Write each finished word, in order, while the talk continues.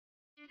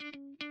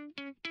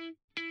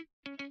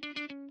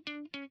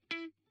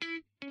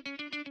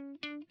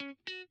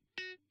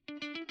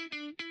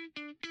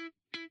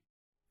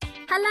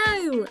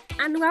Hello,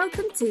 and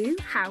welcome to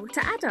How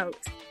to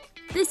Adult.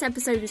 This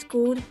episode is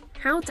called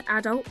How to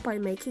Adult by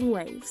Making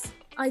Waves.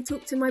 I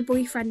talked to my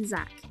boyfriend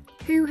Zach,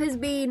 who has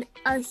been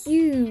a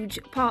huge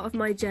part of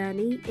my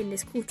journey in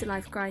this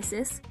quarter-life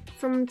crisis,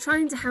 from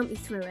trying to help me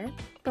through it,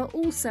 but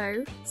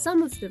also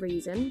some of the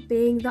reason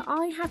being that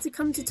I had to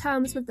come to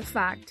terms with the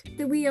fact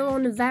that we are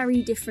on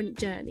very different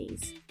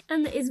journeys,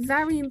 and that it's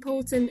very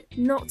important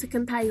not to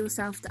compare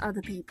yourself to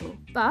other people,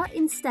 but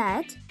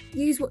instead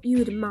use what you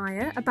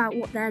admire about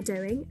what they're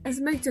doing as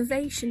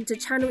motivation to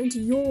channel into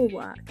your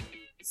work.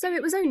 So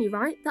it was only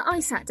right that I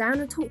sat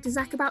down and talked to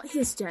Zach about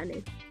his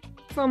journey,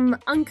 from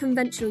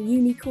unconventional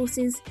uni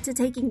courses to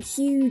taking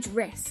huge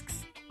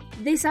risks.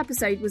 This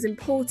episode was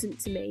important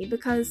to me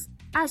because,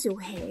 as you'll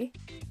hear,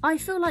 I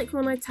feel like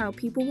when I tell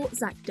people what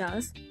Zach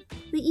does,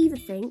 they either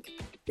think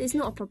that it's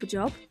not a proper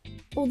job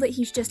or that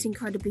he's just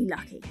incredibly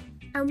lucky.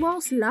 And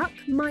whilst luck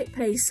might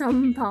play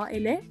some part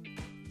in it,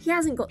 he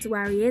hasn't got to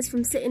where he is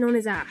from sitting on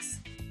his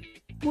ass.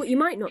 What you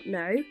might not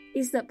know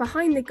is that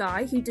behind the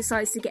guy who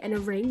decides to get in a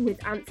ring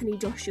with Anthony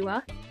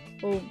Joshua,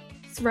 or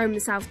throw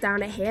himself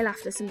down a hill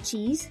after some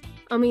cheese,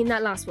 I mean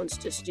that last one's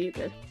just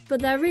stupid,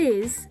 but there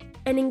is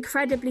an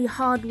incredibly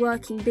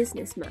hard-working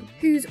businessman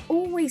who's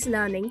always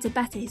learning to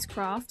better his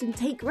craft and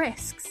take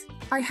risks.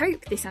 I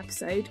hope this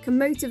episode can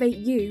motivate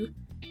you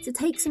to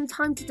take some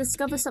time to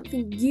discover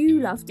something you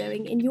love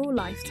doing in your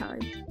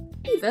lifetime,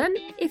 even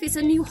if it's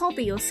a new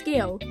hobby or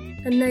skill,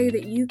 and know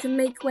that you can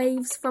make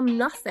waves from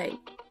nothing,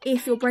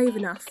 if you're brave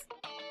enough.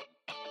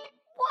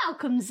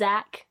 Welcome,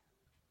 Zach.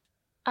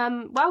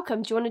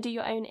 Welcome. Do you want to do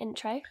your own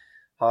intro?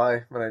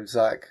 Hi, my name's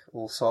Zach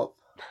Alsop.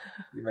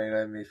 You may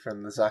know me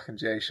from the Zach and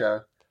Jay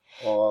Show,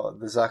 or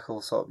the Zach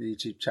Alsop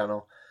YouTube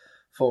channel,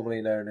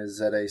 formerly known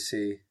as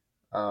ZAC.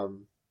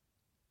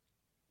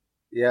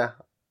 Yeah,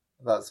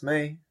 that's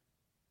me.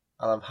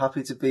 And I'm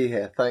happy to be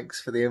here.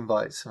 Thanks for the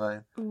invite,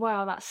 Simone.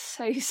 Wow, that's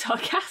so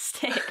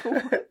sarcastic.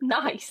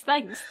 Nice,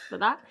 thanks for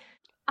that.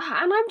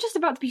 And I'm just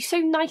about to be so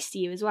nice to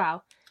you as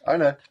well. I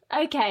know.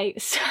 Okay,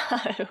 so...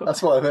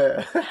 That's why I'm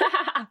here.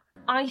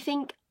 I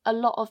think a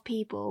lot of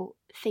people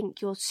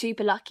think you're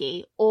super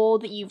lucky, or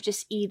that you've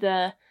just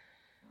either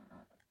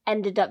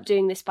ended up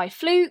doing this by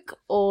fluke,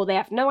 or they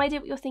have no idea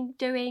what you're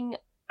doing,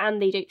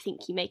 and they don't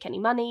think you make any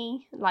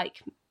money,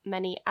 like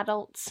many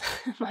adults.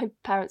 My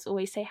parents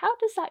always say, how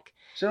does that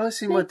Shall I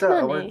see my dad? money?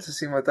 I went to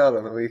see my dad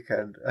on the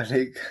weekend,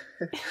 and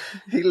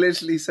he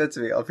literally said to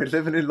me, I've been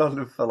living in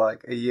London for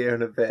like a year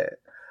and a bit,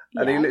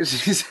 and he literally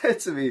said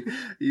to me,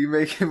 are you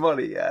making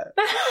money yet?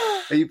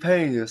 Are you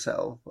paying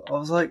yourself? I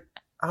was like,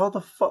 how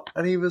the fuck?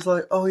 And he was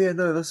like, oh yeah,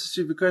 no, that's a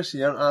stupid question,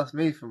 you haven't asked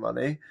me for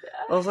money.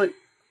 I was like,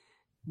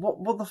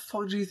 what the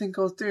fuck do you think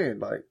I was doing?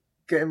 Like,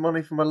 getting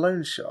money from a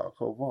loan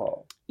shark or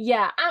what?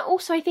 Yeah, and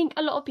also I think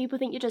a lot of people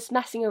think you're just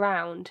messing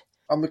around.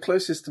 I'm the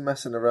closest to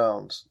messing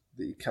around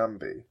that you can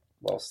be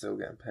while still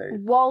getting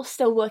paid. While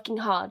still working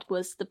hard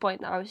was the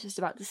point that I was just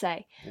about to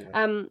say.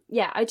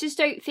 Yeah. I just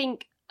don't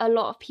think a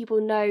lot of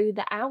people know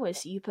the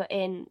hours you put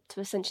in to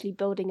essentially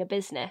building a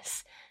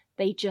business.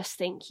 They just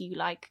think you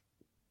like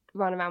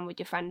run around with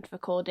your friend,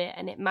 record it,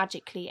 and it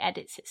magically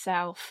edits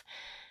itself.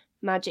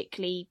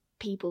 Magically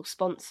people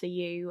sponsor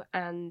you,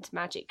 and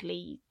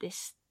magically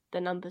the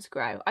numbers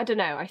grow. I don't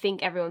know. I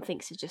think everyone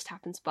thinks it just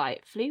happens by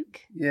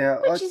fluke. Yeah.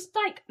 Which is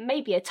like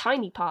maybe a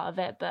tiny part of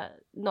it,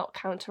 but not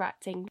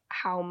counteracting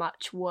how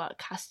much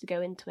work has to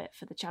go into it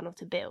for the channel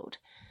to build.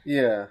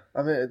 Yeah.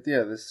 I mean,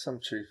 yeah, there's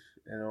some truth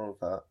in all of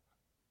that.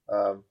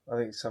 I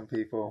think some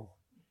people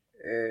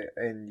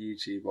on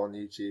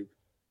YouTube,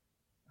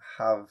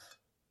 have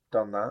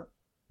done that.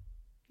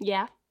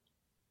 Yeah.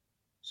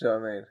 Do you know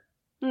what I mean?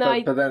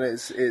 No. But then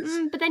it's.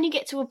 But then you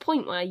get to a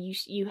point where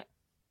you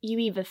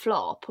either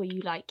flop or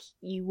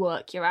you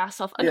work your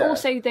ass off. And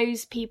also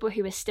those people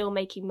who are still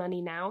making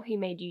money now, who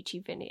made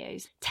YouTube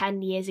videos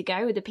 10 years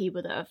ago, are the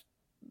people that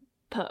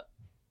have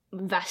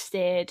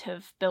invested,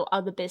 have built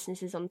other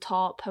businesses on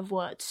top, have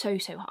worked so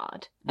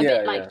hard. A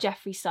bit like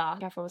Jeffree Star.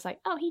 Everyone was like,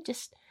 oh, he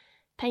just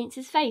paints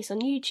his face on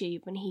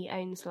YouTube and he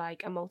owns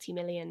like a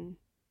multi-million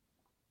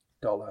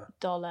dollar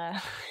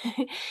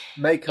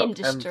makeup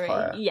industry.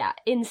 empire. Yeah,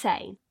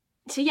 insane.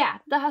 So yeah,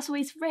 the hustle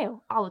is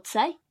real, I would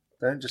say.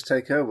 Don't just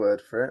take her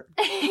word for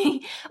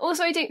it.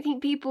 Also, I don't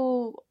think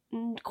people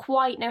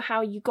quite know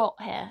how you got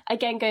here.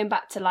 Again, going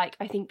back to like,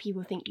 I think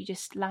people think you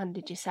just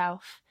landed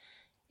yourself.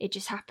 It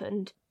just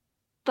happened.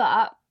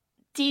 But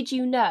did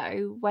you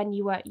know when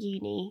you were at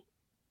uni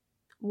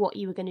what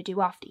you were going to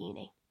do after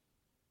uni?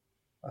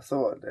 I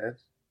thought I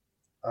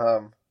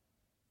did.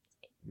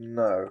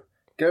 No.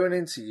 Going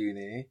into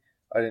uni,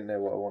 I didn't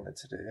know what I wanted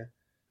to do.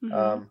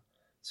 Mm-hmm.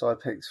 So I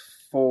picked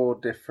 4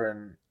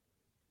 different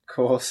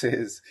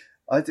courses.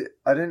 I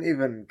didn't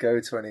even go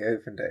to any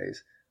open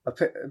days.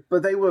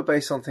 But they were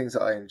based on things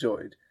that I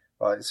enjoyed.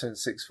 Right. So in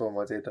sixth form,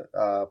 I did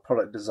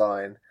product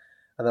design,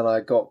 and then I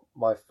bought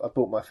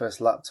my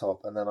first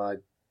laptop, and then I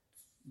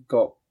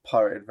got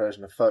pirated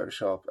version of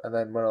Photoshop, and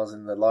then when I was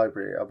in the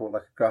library, I bought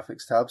like a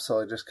graphics tab, so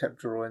I just kept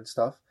drawing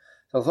stuff.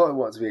 So I thought I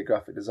wanted to be a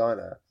graphic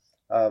designer,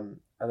 and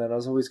and then I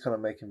was always kind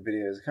of making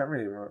videos. I can't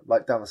really remember,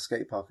 like down the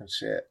skate park and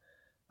shit.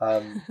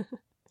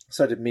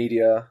 So I did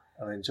media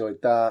and I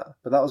enjoyed that,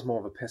 but that was more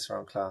of a piss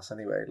around class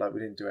anyway. Like we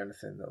didn't do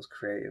anything that was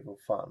creative or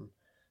fun.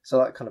 So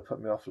that kind of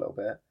put me off a little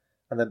bit.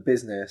 And then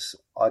business,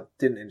 I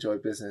didn't enjoy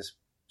business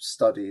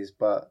studies,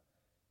 but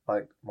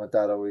like my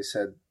dad always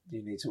said,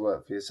 you need to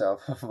work for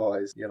yourself,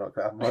 otherwise you're not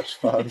going to have much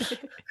fun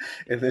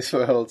in this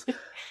world,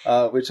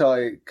 which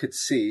I could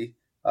see,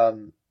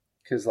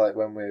 because like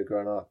when we were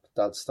growing up,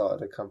 Dad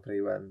started a company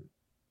when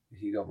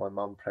he got my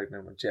mum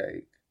pregnant with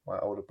Jake, my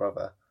older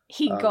brother.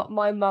 He got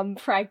my mum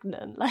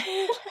pregnant.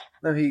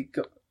 No, he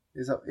got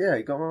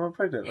my mum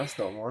pregnant. That's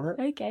not one, is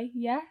it? Okay,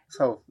 yeah. That's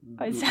how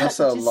life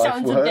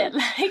sounds works. a bit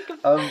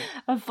like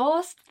a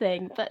forced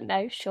thing, but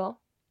no, sure.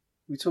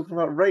 We're talking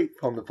about rape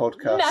on the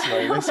podcast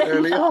no, this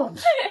early on.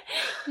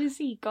 Just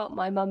he got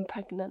my mum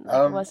pregnant,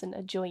 like it wasn't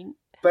a joint.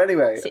 But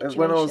anyway, situation.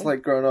 when I was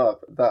like growing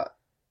up, that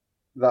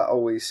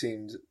always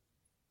seemed,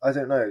 I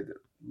don't know,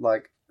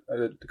 like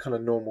a kind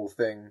of normal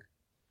thing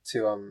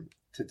to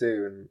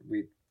do, and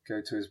we'd go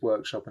to his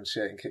workshop and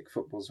shit and kick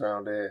footballs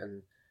around it,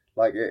 and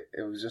like it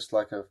was just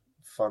like a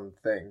fun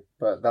thing.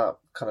 But that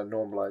kind of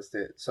normalized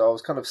it. So I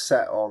was kind of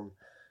set on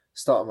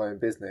starting my own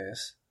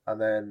business, and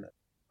then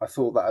I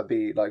thought that'd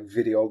be like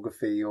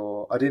videography,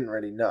 or I didn't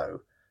really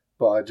know,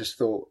 but I just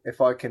thought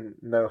if I can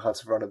know how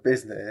to run a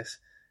business,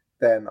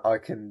 then I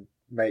can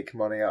make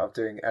money out of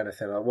doing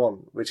anything I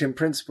want, which in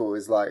principle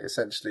is like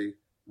essentially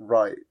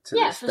right to this day.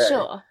 Yeah, for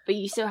sure. But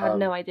you still had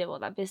no idea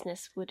what that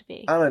business would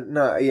be. And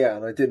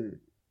I didn't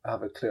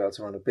have a clue how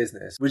to run a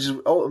business, which is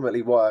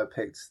ultimately why I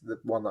picked the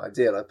one that I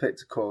did. I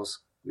picked a course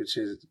which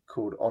is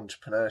called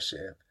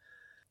Entrepreneurship.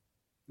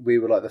 We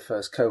were like the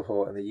first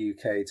cohort in the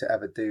UK to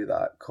ever do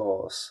that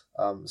course.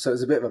 So it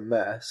was a bit of a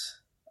mess,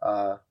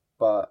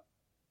 but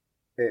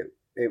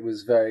it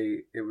was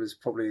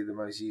probably the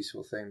most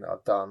useful thing that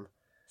I've done,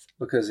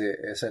 because it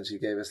essentially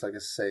gave us like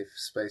a safe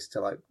space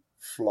to like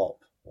flop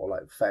or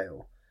like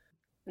fail.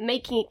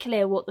 Making it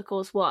clear what the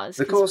course was,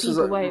 because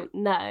people won't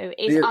know,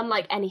 is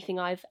unlike anything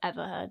I've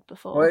ever heard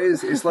before. Well,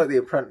 it's like The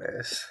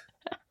Apprentice.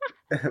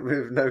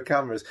 With no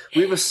cameras.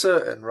 We were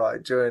certain,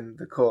 right, during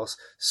the course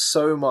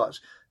so much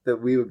that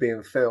we were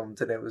being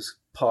filmed and it was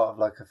part of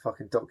like a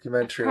fucking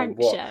documentary or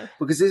what. Show.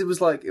 Because it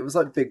was like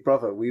Big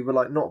Brother. We were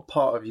like not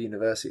part of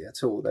university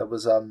at all. There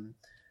was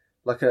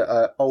like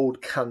a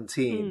old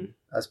canteen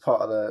as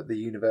part of the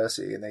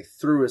university, and they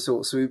threw us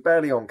all. So we were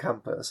barely on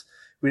campus.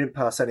 We didn't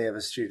pass any of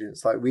the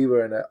students. Like we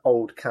were in an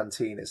old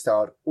canteen. It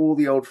started all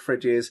the old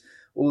fridges,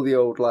 all the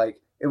old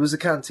it was a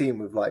canteen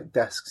with like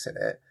desks in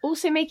it.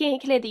 Also making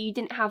it clear that you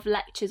didn't have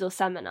lectures or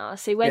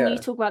seminars. So when you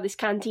talk about this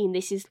canteen,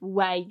 this is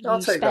where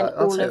you spent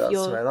all of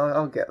your...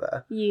 I'll get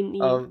there. Uni.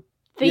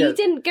 But you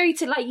didn't go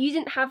to you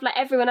didn't have like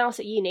everyone else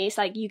at uni. It's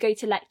like you go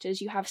to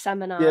lectures, you have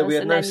seminars,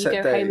 and then you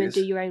go home and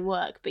do your own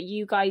work. But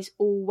you guys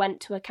all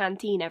went to a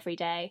canteen every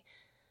day.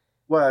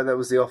 Well, that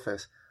was the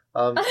office.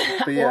 But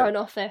or an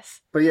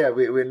office. But yeah,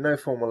 we had no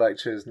formal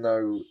lectures,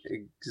 no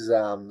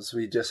exams.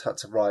 We just had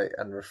to write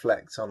and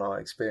reflect on our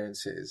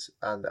experiences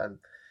and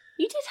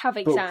you did have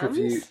exams.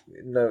 Review,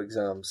 no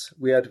exams.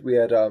 We had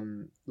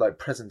like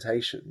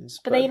presentations,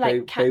 but they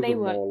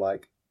were more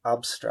like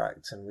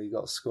abstract, and we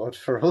got scored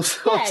for all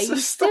sorts of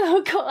stuff. Yeah,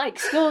 you still got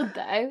scored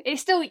though.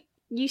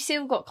 You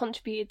still got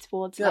contributed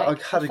towards. Yeah, I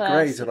had a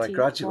grade when I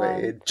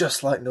graduated,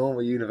 just like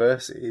normal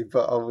university,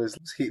 but I was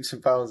heaps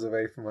of pounds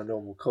away from my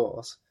normal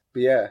course.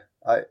 But yeah,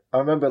 I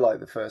remember like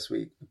the first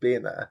week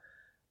being there,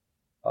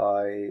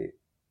 I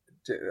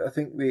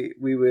think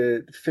we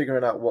were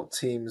figuring out what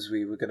teams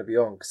we were going to be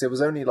on, because it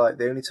was only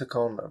they only took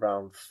on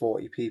around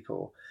 40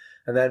 people,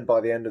 and then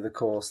by the end of the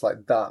course,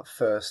 like that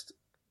first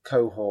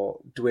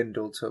cohort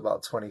dwindled to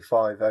about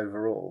 25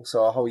 overall.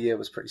 So our whole year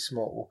was pretty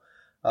small.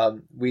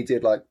 We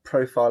did like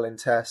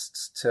profiling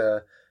tests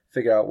to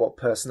figure out what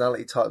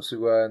personality types we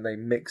were, and they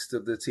mixed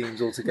the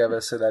teams all together.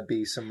 So there'd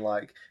be some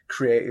like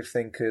creative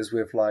thinkers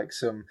with like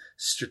some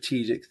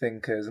strategic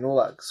thinkers and all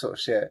that sort of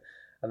shit.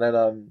 And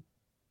then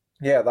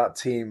that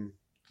team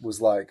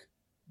was like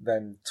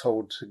then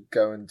told to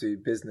go and do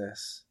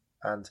business.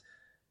 And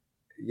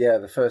yeah,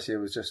 the first year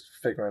was just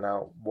figuring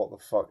out what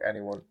the fuck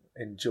anyone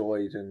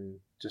enjoyed and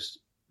just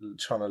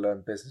trying to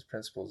learn business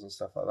principles and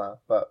stuff like that.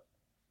 But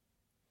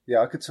yeah,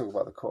 I could talk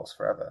about the course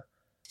forever.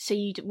 So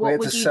what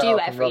would you do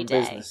every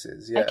day?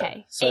 Businesses, yeah.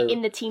 Okay, so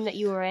in the team that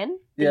you were in.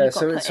 Yeah,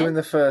 so in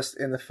the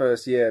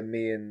first year,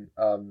 me and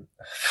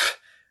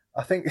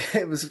I think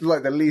it was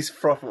like the least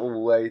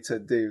profitable way to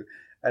do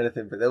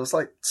anything, but there was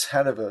like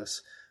 10 of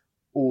us,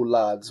 all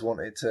lads,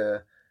 wanted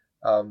to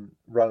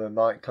run a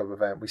nightclub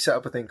event. We set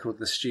up a thing called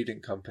the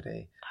Student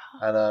Company,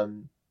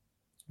 and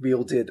we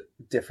all did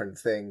different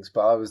things.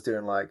 But I was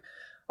doing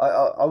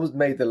I was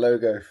made the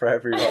logo for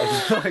everyone,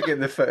 like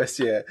in the first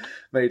year,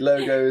 made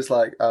logos,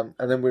 and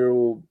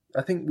then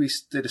I think we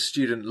did a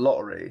student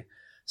lottery.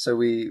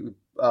 So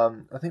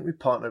I think we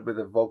partnered with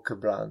a vodka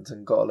brand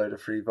and got a load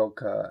of free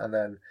vodka. And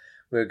then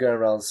we were going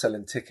around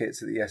selling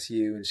tickets at the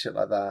SU and shit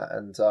like that.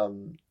 And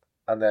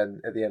And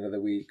then at the end of the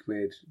week,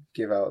 we'd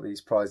give out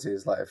these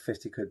prizes like a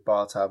 50 quid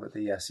bar tab at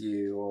the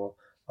ESU or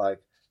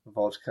like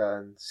vodka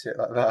and shit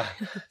like that.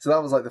 So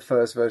that was like the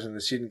first version of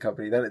the student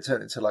company. Then it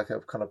turned into like a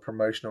kind of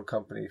promotional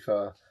company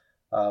for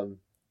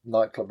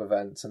nightclub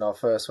events. And our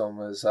first one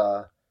was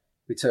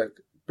we took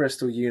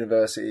Bristol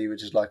University,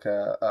 which is like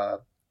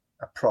a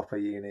proper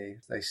uni.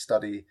 They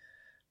study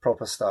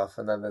proper stuff.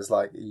 And then there's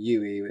like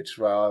UE, which is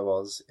where I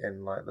was,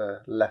 in like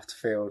the left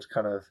field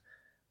kind of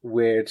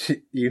weird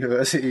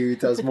university who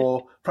does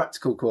more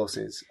practical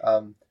courses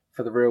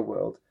for the real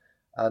world.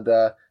 And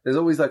there's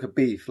always like a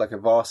beef, like a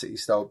varsity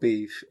style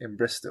beef in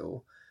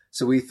Bristol.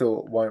 So we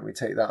thought, why don't we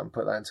take that and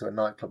put that into a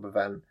nightclub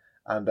event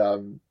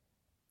and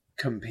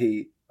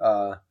compete,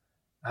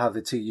 have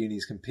the two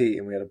unis compete.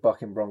 And we had a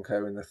bucking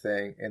bronco in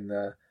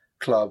the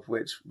club,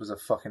 which was a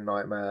fucking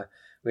nightmare.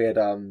 We had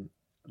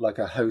like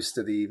a host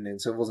of the evening,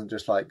 so it wasn't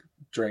just like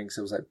drinks,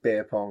 it was like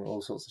beer pong,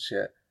 all sorts of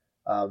shit.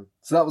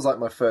 So that was like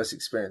my first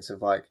experience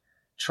of like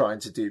trying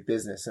to do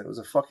business, and it was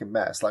a fucking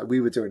mess. Like we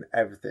were doing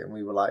everything.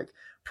 We were like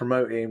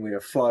promoting, we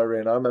were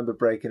flyering. I remember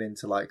breaking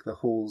into like the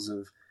halls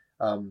of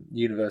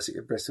University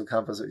of Bristol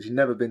campus, which you'd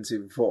never been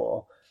to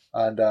before,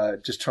 and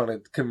just trying to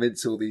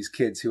convince all these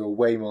kids who were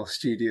way more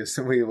studious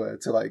than we were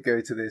to like go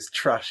to this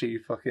trashy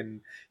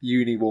fucking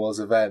uni wars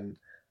event.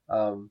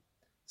 So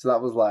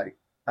that was like,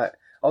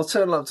 I was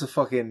turning up to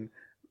fucking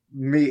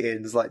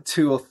meetings, like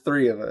 2 or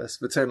 3 of us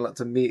were turning up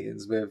to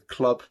meetings with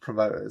club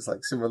promoters,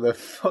 like some of the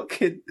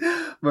fucking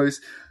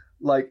most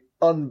like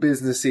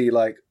unbusinessy,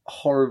 like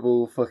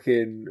horrible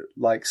fucking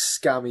like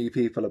scammy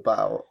people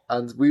about,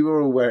 and we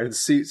were all wearing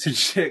suits and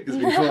shit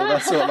because we thought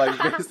that's what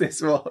like business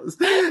was.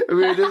 And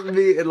we were just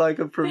meeting like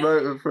a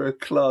promoter for a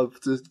club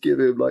to give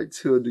him like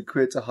 200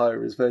 quid to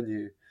hire his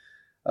venue.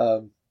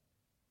 But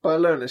I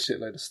learned a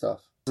shitload of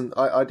stuff. And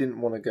I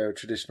didn't want to go a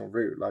traditional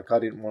route. Like I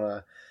didn't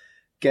want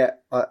to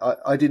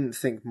I didn't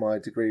think my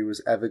degree was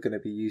ever going to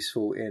be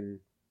useful in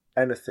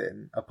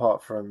anything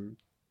apart from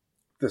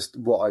just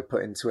what I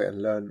put into it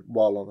and learn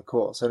while on the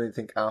course. I didn't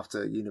think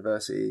after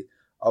university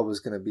I was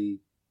going to be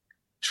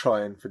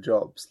trying for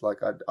jobs. Like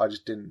I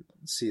just didn't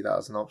see that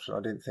as an option.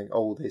 I didn't think,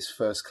 oh, this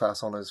first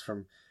class honours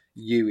from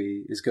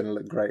UE is going to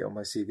look great on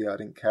my CV. I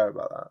didn't care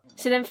about that.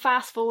 So then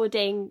fast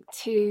forwarding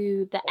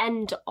to the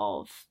end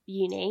of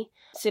uni.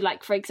 So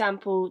like, for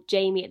example,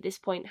 Jamie at this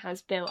point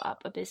has built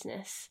up a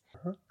business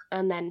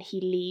and then he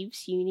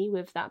leaves uni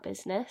with that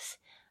business.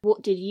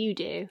 What did you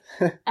do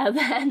at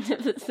the end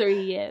of the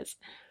 3 years?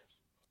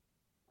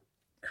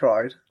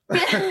 Cried.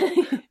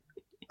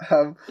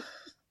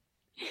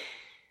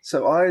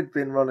 So I had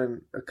been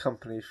running a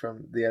company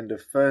from the end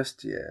of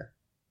first year.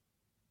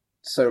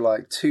 So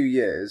like 2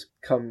 years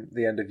come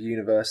the end of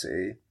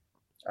university,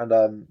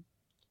 and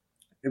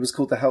it was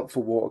called the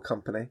Helpful Water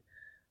Company.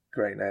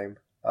 Great name.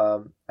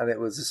 And it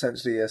was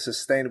essentially a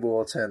sustainable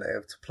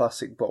alternative to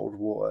plastic bottled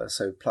water.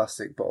 So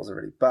plastic bottles are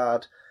really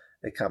bad.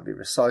 They can't be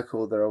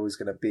recycled. They're always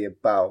going to be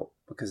about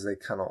because they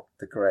cannot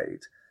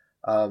degrade.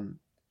 And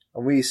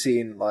we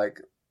seen like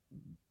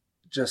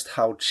just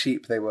how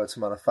cheap they were to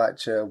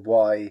manufacture,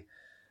 why,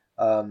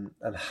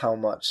 and how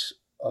much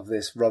of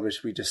this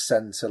rubbish we just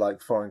send to like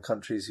foreign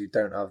countries who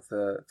don't have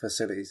the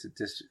facilities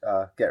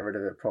to get rid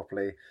of it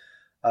properly.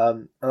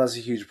 And that's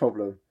a huge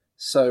problem.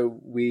 So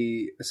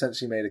we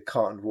essentially made a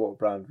cartoned water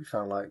brand. We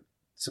found like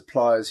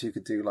suppliers who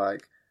could do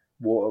like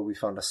water. We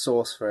found a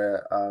source for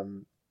it.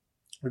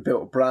 We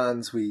built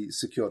brands. We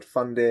secured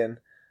funding.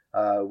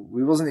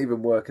 We wasn't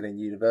even working in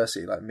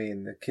university, like me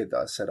and the kid that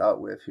I set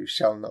out with, who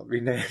shall not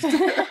be named,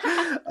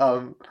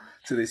 to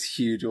this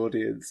huge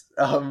audience.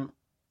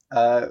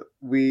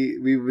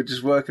 We were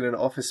just working in an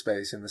office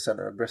space in the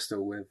centre of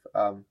Bristol with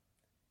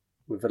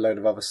a load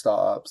of other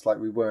startups. Like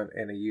we weren't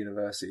in a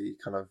university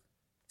kind of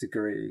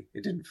degree.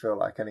 It didn't feel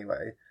like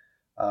anyway.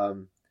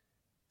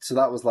 So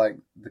that was like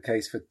the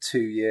case for 2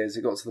 years.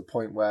 It got to the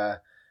point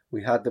where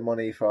we had the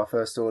money for our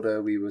first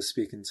order. We were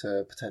speaking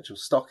to potential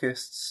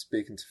stockists,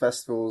 speaking to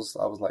festivals.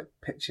 I was like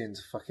pitching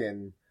to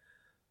fucking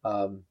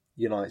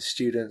Unite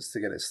students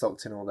to get it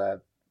stocked in all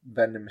their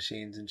vending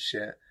machines and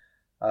shit.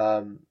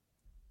 And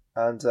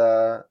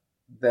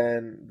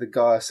then the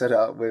guy I set it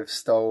up with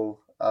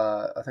stole,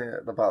 I think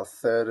about a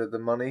third of the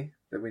money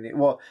that we need.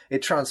 Well,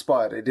 it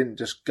transpired. It didn't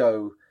just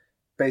go.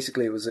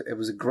 Basically, it was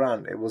a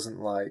grant. It wasn't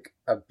like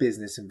a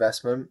business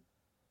investment,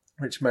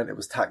 which meant it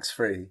was tax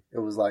free. It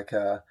was like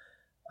a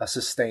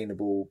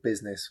sustainable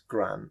business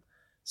grant.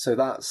 So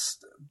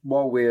that's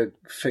while we're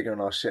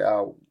figuring our shit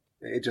out,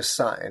 it just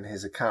sat in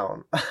his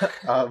account.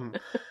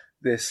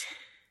 This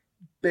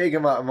big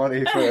amount of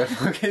money for a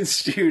fucking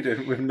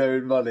student with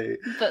no money.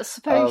 But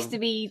supposed to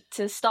be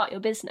to start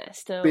your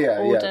business, to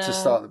to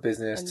start the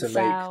business, to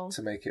sell.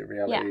 make it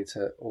reality,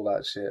 to all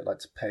that shit, like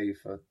to pay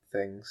for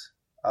things.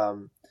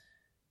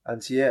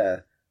 And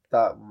yeah,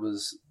 that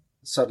was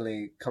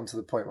suddenly come to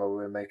the point where we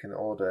were making an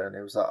order, and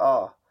it was like,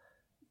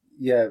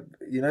 yeah,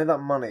 you know that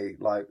money,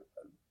 like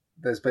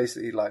there's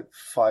basically like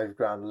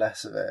 $5,000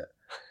 less of it.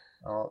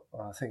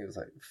 I think it was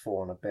like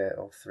 4 and a bit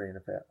or 3 and a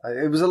bit.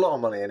 It was a lot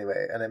of money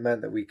anyway, and it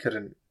meant that we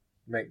couldn't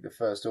make the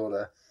first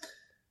order.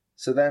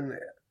 So then,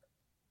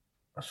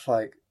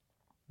 like,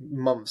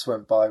 months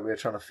went by. We were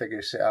trying to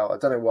figure shit out. I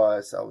don't know why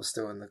I was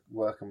still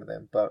working with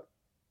him, but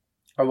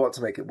I want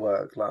to make it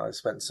work. Like, I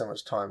spent so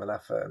much time and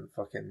effort and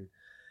fucking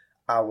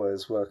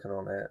hours working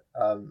on it.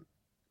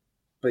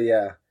 But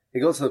yeah,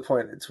 it got to the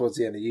point towards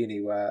the end of uni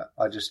where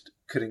I just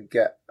couldn't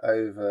get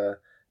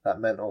over that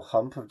mental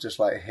hump of just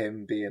like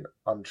him being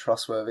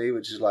untrustworthy,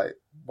 which is like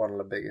one of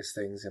the biggest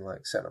things in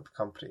like setting up a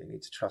company. You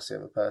need to trust the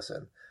other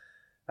person.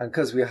 And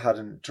because we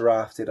hadn't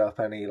drafted up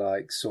any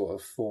like sort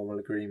of formal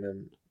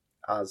agreement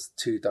as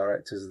two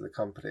directors of the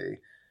company,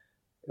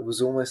 it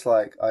was almost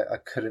like I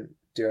couldn't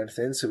do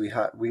anything. So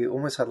we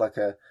almost had like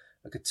a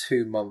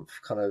 2-month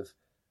kind of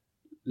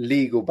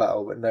legal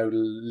battle, but no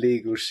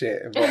legal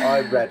shit. But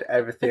I read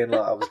everything.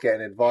 Like, I was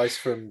getting advice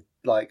from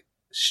like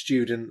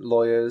student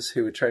lawyers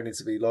who were training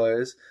to be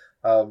lawyers.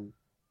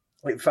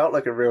 It felt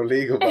like a real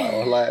legal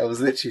battle. Like, I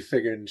was literally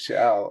figuring shit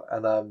out.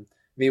 And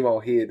meanwhile,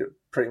 he had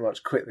pretty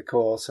much quit the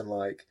course and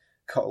like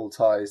cut all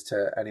ties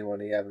to anyone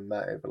he ever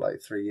met over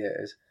like 3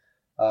 years.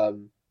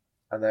 And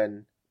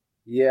then,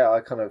 yeah,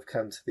 I kind of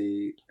came to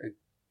the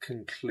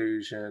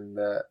conclusion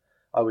that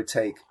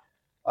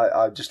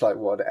I just like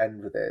wanted to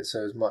end with it.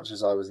 So as much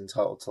as I was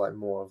entitled to like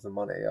more of the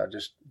money, I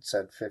just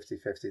said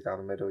 50-50 down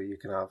the middle. You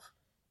can have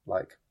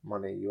like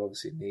money, you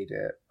obviously need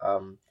it.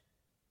 And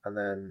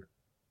then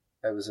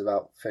it was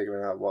about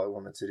figuring out what I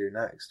wanted to do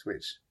next,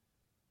 which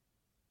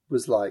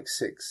was like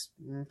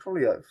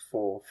probably like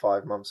 4 or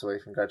 5 months away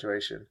from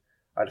graduation.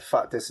 I had a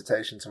fat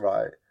dissertation to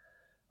write.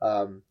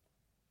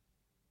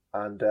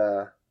 And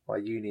my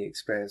uni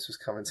experience was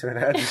coming to an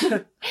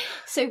end.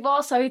 So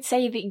whilst I would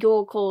say that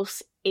your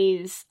course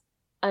is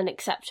an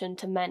exception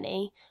to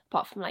many,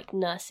 apart from like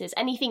nurses,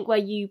 anything where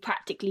you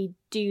practically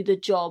do the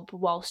job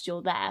whilst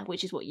you're there,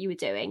 which is what you were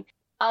doing,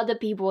 other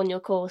people on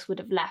your course would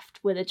have left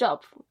with a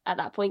job at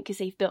that point because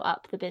they've built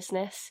up the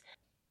business.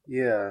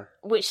 Yeah.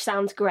 Which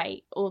sounds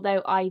great,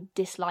 although I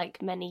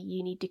dislike many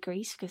uni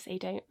degrees because they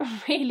don't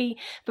really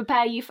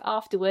prepare you for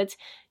afterwards.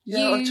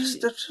 Yeah, I just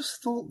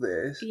thought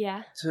this.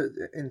 Yeah. To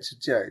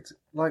interject,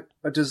 like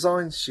a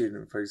design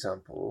student, for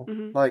example,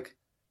 mm-hmm. like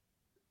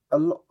a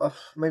lot of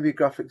maybe a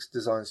graphics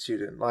design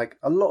student, like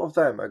a lot of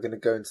them are going to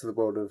go into the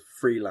world of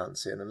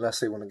freelancing unless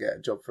they want to get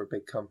a job for a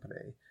big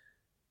company,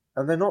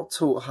 and they're not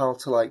taught how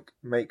to like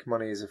make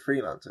money as a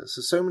freelancer.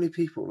 So many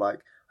people, like,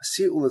 I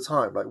see it all the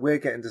time. Like, we're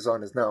getting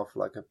designers now for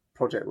like a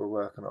project we're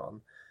working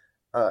on,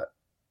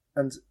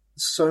 and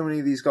so many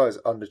of these guys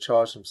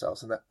undercharge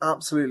themselves, and they're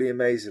absolutely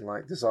amazing,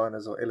 like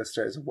designers or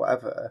illustrators or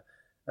whatever,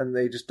 and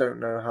they just don't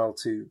know how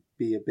to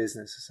be a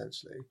business,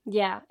 essentially.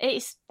 Yeah,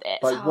 it's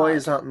like hard. Why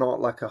is that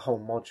not like a whole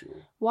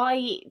module?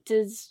 Why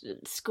does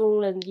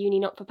school and uni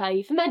not prepare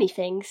you for many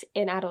things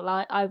in adult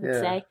life, I would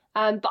say.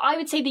 But I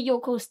would say that your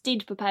course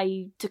did prepare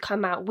you to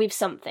come out with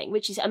something,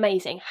 which is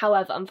amazing.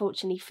 However,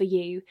 unfortunately for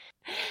you,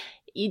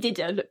 you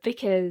didn't,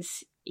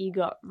 because you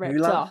got ripped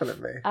off. Are you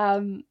laughing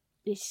at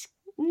me?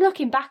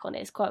 Looking back on it,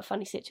 it's quite a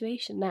funny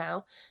situation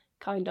now.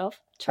 Kind of.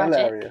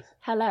 Tragic.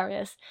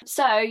 Hilarious.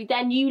 So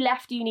then you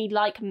left uni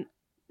like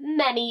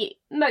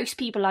most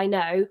people I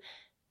know,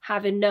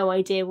 having no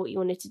idea what you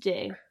wanted to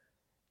do.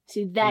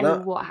 So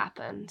then what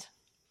happened?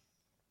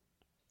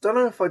 Don't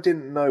know if I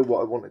didn't know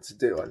what I wanted to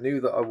do. I knew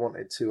that I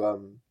wanted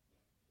to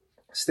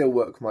still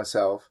work for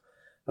myself.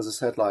 As I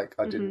said, like,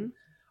 I didn't...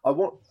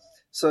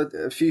 So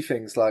a few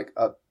things, like,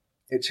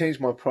 it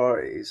changed my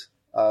priorities.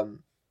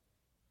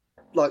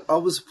 Like, I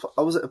was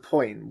at a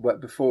point where,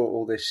 before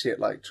all this shit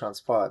like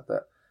transpired,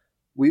 that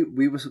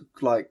we were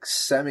like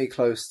semi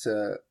close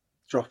to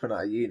dropping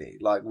out of uni.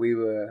 Like, we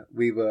were.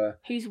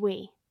 Who's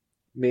we?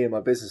 Me and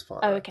my business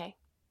partner. Oh, okay.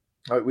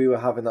 Like, we were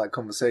having that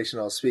conversation.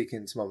 I was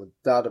speaking to mum and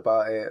dad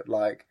about it.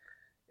 Like,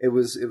 it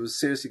was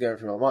seriously going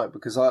through my mind,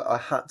 because I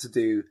had to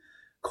do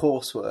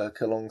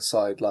coursework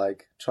alongside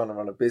like trying to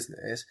run a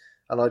business,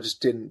 and I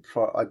just didn't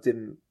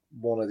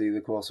want to do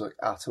the coursework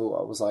at all.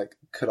 I was like,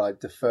 could I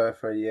defer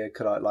for a year?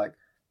 Could I, like,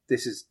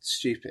 this is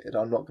stupid.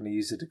 I'm not going to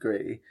use a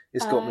degree.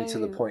 It's got me to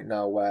the point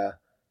now where,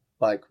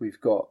 like,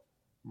 we've got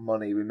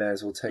money, we may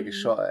as well take a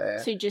shot at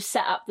it. So you just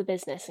set up the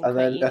business and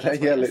then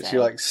literally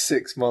like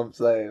 6 months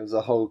later, it was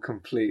a whole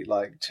complete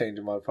like change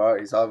in my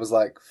priorities. I was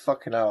like,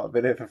 fucking hell, I've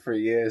been here for 3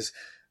 years,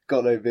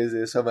 got no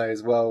business, I may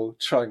as well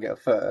try and get a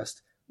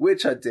first,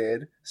 which I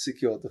did,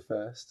 secured the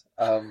first.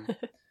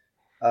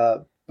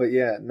 But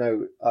yeah,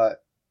 no,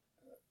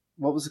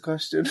 what was the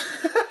question?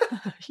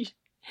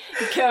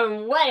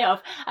 Going way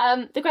off.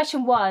 The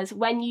question was,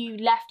 when you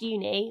left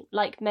uni,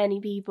 like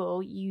many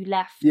people, you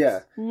left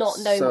not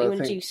knowing what you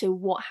want to do. So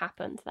what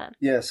happened then?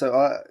 Yeah, so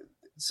I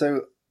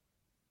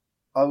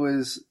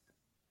was,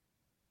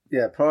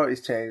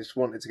 priorities changed.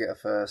 Wanted to get a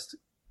first,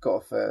 got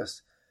a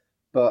first,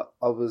 but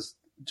I was,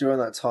 during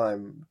that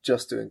time,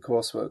 just doing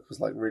coursework was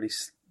like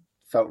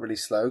felt really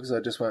slow, because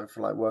I just went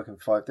from like working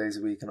 5 days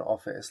a week in an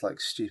office,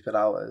 like stupid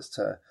hours,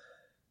 to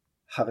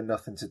having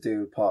nothing to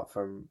do apart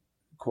from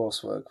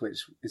coursework,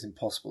 which is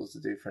impossible to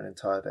do for an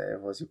entire day,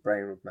 otherwise your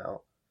brain would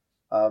melt.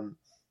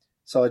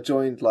 So I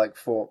joined like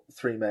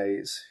three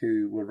mates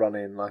who were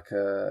running like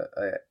a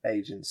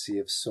agency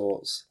of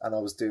sorts, and I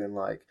was doing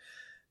like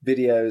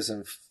videos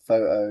and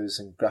photos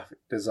and graphic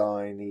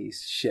design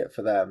shit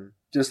for them,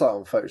 just like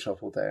on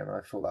Photoshop all day, and I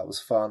thought that was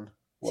fun.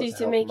 So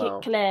to make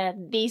it clear,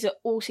 these are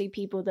also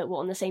people that were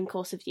on the same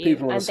course of you,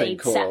 people on and the same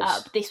they'd course. set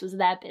up. This was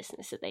their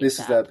business that they. This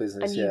is their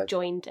business, and you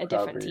joined a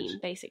different team,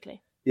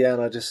 basically. Yeah,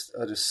 and I just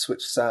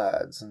switched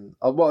sides, and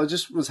I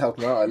just was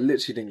helping out. I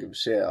literally didn't give a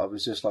shit. I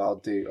was just like,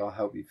 I'll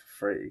help you for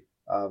free.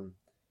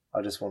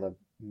 I just want to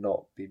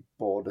not be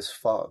bored as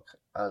fuck.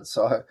 And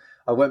so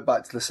I went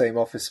back to the same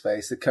office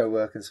space, the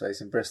co-working space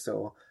in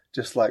Bristol,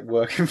 just like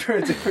working for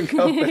a different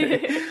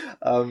company.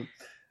 And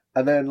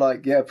then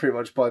like, yeah, pretty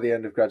much by the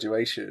end of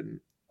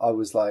graduation, I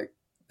was like,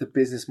 the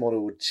business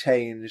model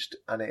changed,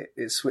 and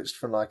it switched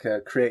from like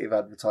a creative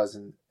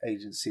advertising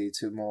agency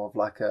to more of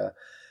like a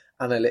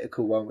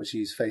analytical one, which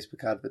used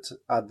Facebook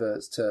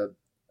adverts to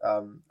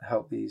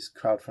help these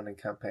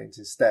crowdfunding campaigns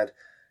instead,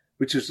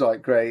 which was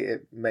like great.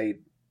 It made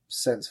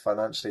sense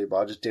financially, but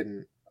I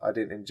didn't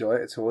enjoy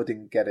it at all. I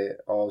didn't get it,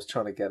 or I was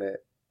trying to get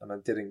it and I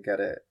didn't get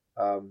it,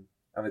 and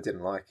I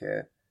didn't like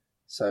it.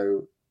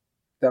 So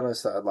then I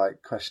started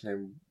like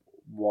questioning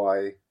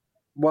why.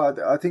 Well,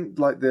 I think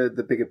like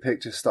the bigger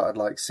picture started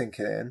like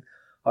sinking in.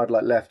 I'd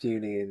like left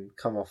uni and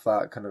come off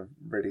that kind of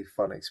really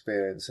fun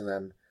experience, and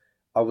then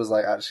I was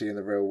like actually in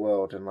the real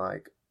world, and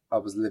like I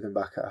was living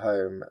back at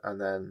home,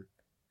 and then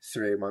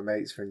three of my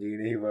mates from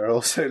uni were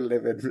also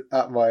living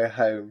at my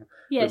home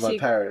with my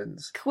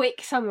parents.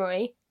 Quick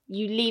summary: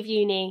 you leave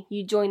uni,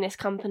 you join this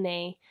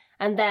company,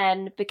 and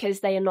then because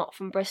they are not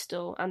from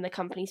Bristol and the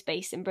company's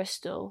based in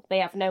Bristol, they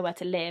have nowhere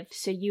to live,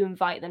 so you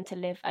invite them to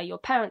live at your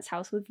parents'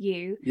 house with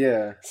you.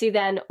 Yeah. So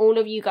then all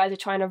of you guys are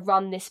trying to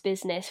run this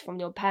business from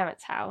your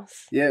parents'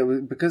 house. Yeah,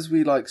 because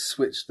we like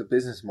switched the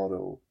business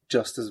model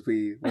just as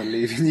we were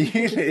leaving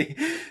uni.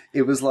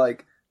 It was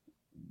like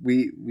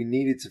we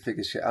needed to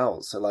figure shit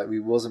out. So like we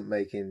wasn't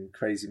making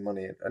crazy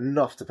money,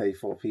 enough to pay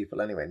 4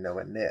 people anyway,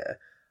 nowhere near,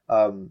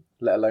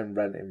 let alone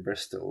rent in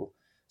Bristol.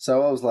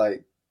 So I was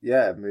like,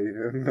 yeah, me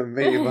and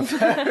my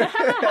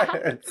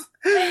parents.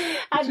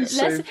 And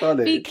let's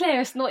be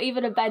clear, it's not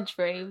even a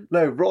bedroom.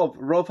 No,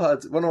 Rob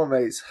had, one of my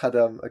mates had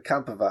a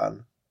camper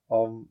van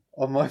on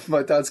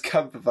my dad's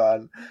camper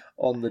van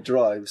on the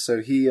drive. So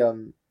he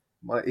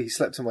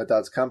slept in my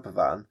dad's camper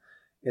van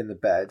in the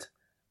bed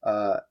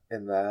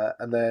in there,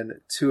 and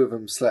then 2 of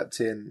them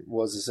slept in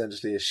was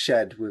essentially a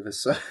shed with a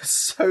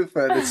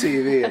sofa and a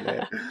TV in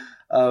it.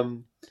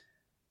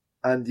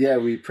 And yeah,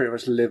 we pretty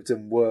much lived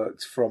and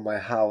worked from my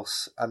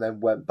house, and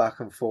then went back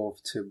and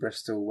forth to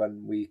Bristol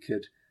when we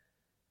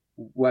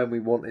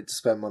wanted to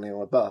spend money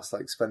on a bus.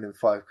 Like spending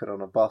 £5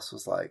 on a bus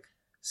was like,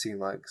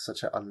 seemed like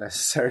such an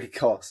unnecessary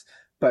cost,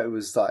 but it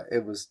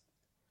was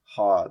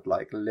hard,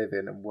 like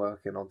living and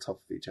working on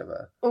top of each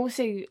other.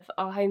 Also,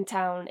 our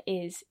hometown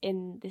is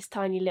in this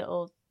tiny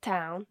little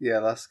town. Yeah,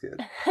 that's good.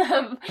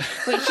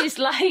 Which is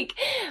like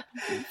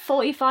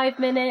 45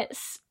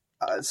 minutes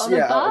on a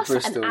bus,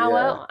 Bristol, an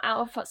hour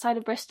outside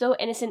of Bristol,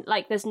 and it's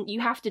like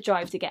you have to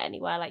drive to get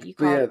anywhere. Like you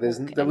can't. But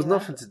yeah, there was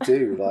nothing to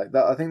do like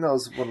that. I think that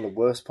was one of the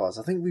worst parts.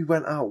 I think we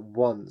went out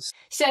once.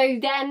 So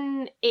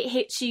then it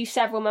hits you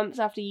several months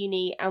after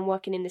uni and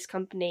working in this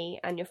company,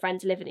 and your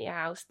friends living at your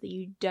house, that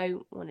you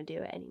don't want to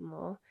do it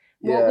anymore.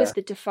 What was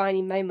the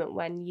defining moment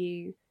when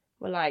you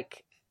were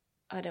like,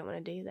 I don't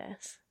want to do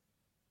this?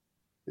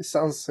 It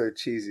sounds so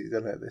cheesy,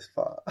 doesn't it? This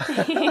part,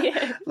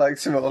 like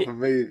something of a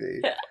movie.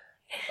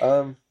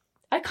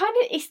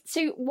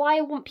 So why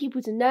I want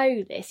people to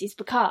know this is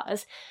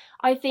because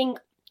I think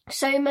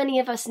so many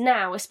of us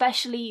now,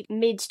 especially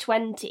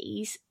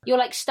mid-20s, you're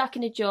like stuck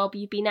in a job,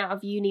 you've been out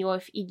of uni, or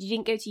if you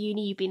didn't go to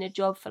uni, you've been in a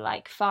job for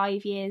like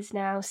 5 years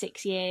now,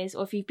 6 years,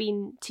 or if you've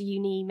been to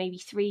uni maybe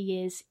 3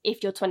 years,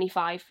 if you're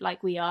 25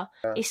 like we are.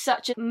 Yeah. It's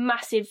such a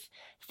massive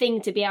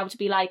thing to be able to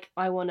be like,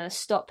 I want to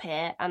stop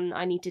here and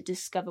I need to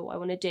discover what I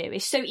want to do.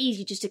 It's so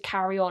easy just to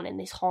carry on in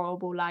this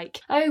horrible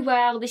like, oh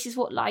well, this is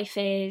what life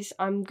is,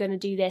 I'm going to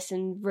do this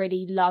and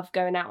really love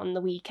going out on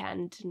the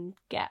weekend and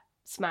get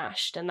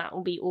smashed, and that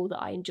will be all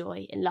that I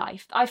enjoy in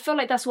life. I feel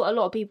like that's what a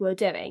lot of people are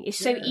doing. It's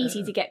so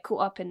easy to get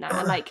caught up in that,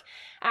 and like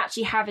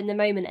actually having the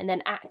moment and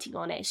then acting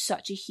on it is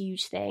such a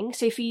huge thing.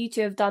 So for you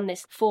to have done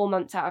this 4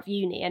 months out of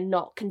uni and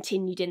not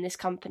continued in this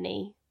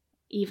company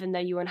even though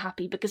you were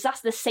unhappy, because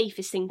that's the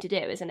safest thing to do,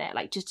 isn't it?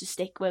 Like just to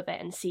stick with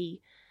it and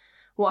see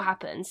what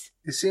happens.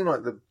 It seemed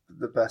like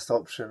the best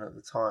option at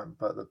the time,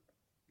 but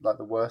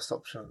the worst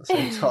option at the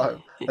same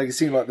time. Like it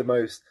seemed like the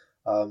most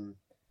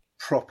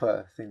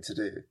proper thing to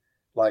do.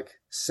 Like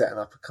setting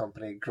up a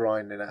company,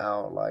 grinding it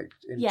out, like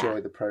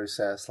enjoy the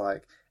process.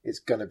 Like it's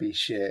gonna be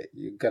shit,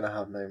 you're gonna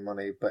have no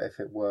money, but if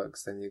it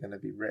works, then you're gonna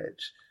be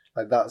rich.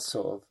 Like that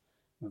sort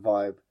of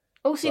vibe.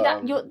 Also,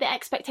 the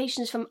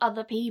expectations from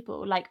other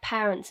people, like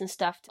parents and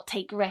stuff, to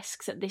take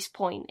risks at this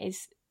point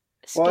is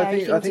a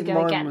scary thing to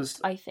go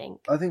against. I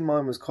think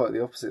mine was quite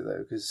the opposite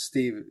though, because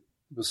Steve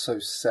was so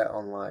set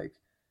on like,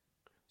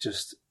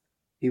 just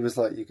he was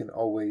like, you can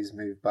always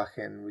move back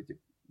in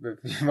with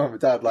your mum and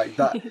dad like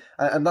that,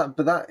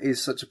 but that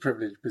is such a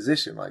privileged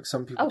position. Like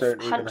some people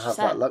don't even have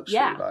that luxury.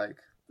 Yeah. Like,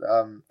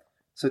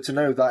 so to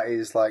know that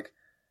is like,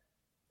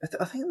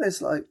 I think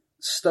there's like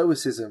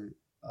stoicism.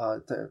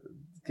 Don't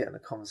get in a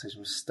conversation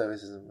with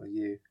stoicism with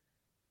you.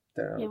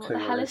 Don't know what the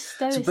hell is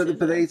stoicism? So,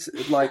 but they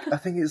like, I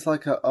think it's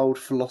like an old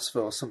philosopher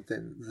or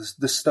something.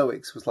 The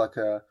Stoics was like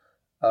a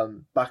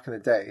back in the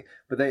day,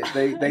 but they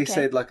Okay.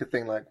 said like a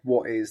thing like,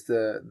 what is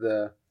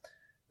the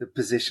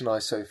position I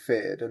so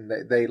feared, and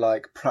they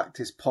like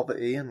practice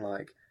poverty and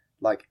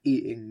like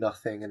eating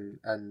nothing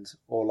and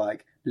or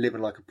like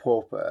living like a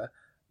pauper,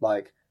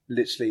 like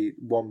literally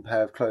one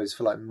pair of clothes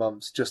for like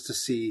months just to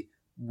see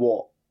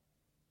what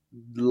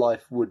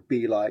life would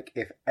be like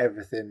if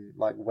everything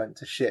like went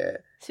to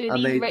shit. So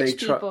these rich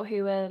people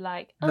who were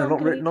like, no,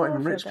 not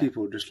even rich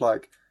people, just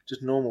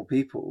normal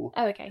people.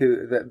 Oh, okay.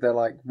 Who they're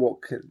like,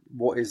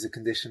 what is the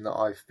condition that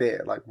I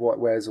fear? Like,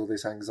 where's all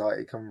this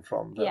anxiety coming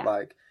from? That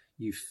like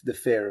the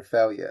fear of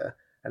failure,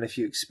 and if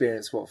you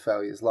experience what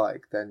failure is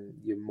like, then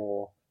you're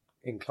more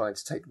inclined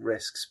to take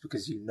risks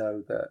because you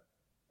know that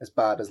as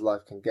bad as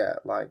life can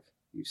get, like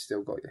you've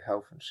still got your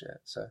health and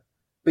shit. So,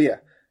 but yeah,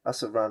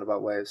 that's a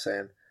roundabout way of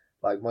saying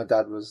like my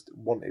dad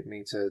wanted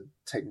me to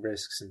take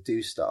risks and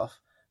do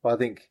stuff, but I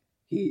think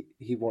he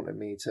wanted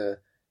me to.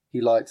 He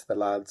liked the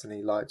lads and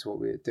he liked what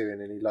we were doing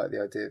and he liked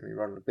the idea of me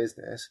running a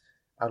business,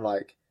 and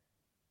like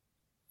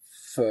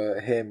for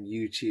him,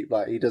 YouTube,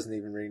 like he doesn't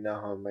even really know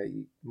how to make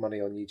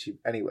money on YouTube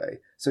anyway.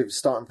 So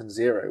starting from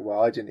zero,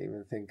 well, I didn't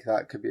even think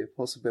that could be a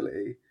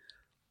possibility,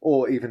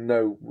 or even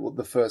know what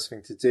the first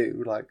thing to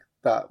do. Like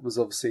that was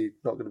obviously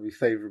not going to be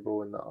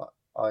favourable in the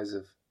eyes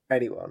of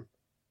anyone,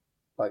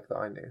 like that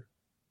I knew.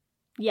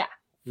 Yeah,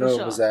 no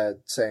one was there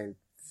saying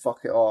 "fuck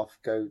it off,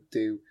 go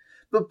do."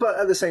 But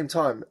at the same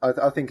time,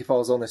 I think if I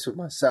was honest with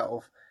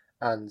myself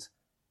and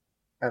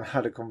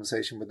had a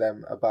conversation with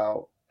them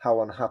about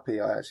how unhappy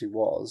I actually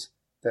was,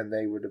 then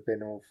they would have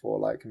been all for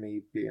like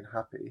me being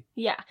happy.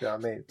 Yeah. You know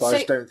what I mean? But I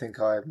just don't think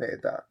I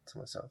admitted that to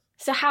myself.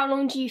 So how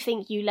long do you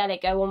think you let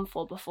it go on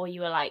for before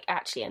you were like,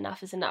 actually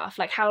enough is enough?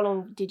 Like how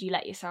long did you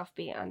let yourself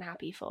be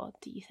unhappy for,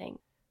 do you think?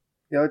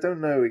 Yeah, I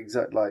don't know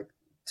exact like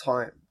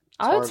time.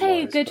 I would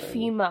say a good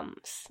few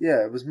months.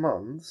 Yeah, it was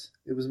months.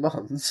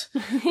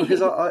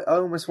 Because I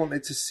almost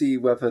wanted to see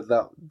whether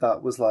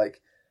that was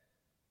like,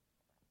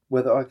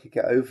 whether I could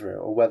get over it,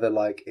 or whether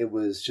like it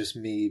was just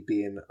me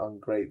being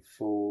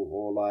ungrateful,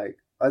 or like,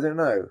 I don't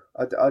know.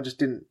 I just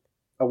didn't,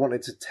 I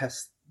wanted to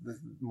test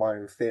my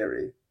own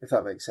theory, if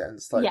that makes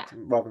sense. Like,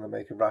 rather than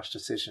make a rash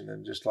decision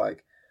and just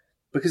like,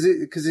 because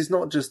it's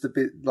not just the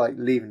bit like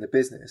leaving the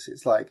business.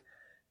 It's like,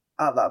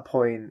 at that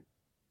point,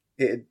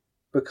 it had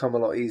become a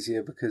lot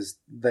easier because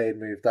they had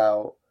moved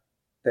out.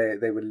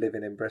 They were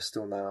living in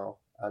Bristol now,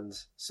 and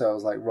so I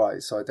was like,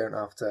 right, so I don't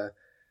have to,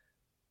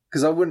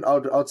 because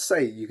I'd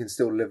say you can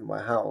still live in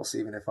my house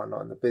even if I'm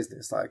not in the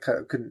business. Like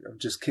I couldn't have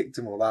just kicked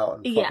them all out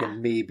and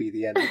fucking me be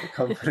the end of the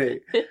company,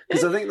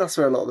 because I think that's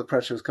where a lot of the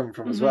pressure was coming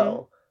from as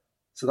well.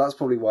 So that's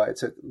probably why it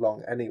took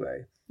long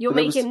anyway. You're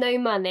making no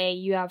money.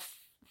 You have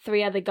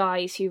 3 other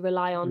guys who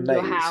rely on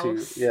your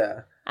house.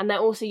 And they're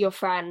also your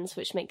friends,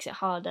 which makes it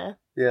harder.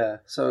 Yeah,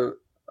 so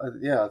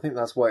I think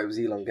that's why it was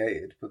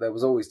elongated. But there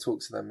was always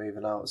talks of them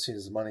moving out as soon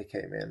as the money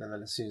came in, and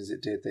then as soon as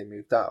it did, they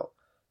moved out.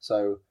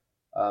 So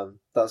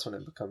that's when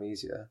it became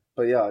easier.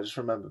 But yeah, I just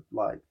remember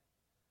like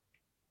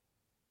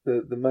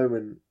the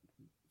moment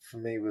for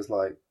me was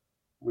like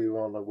we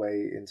were on our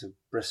way into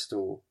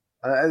Bristol,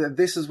 and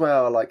this is where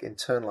I like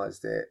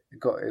internalized it.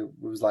 It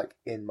was like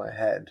in my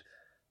head,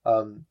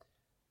 and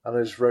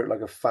I just wrote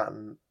like a fat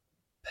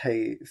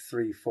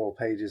 3-4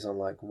 pages on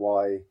like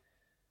why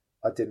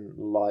I didn't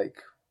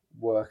like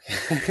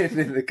working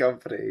in the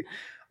company,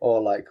 or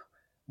like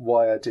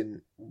why I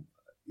didn't,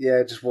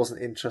 just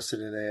wasn't interested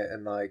in it,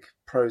 and like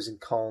pros and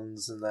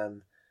cons. And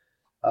then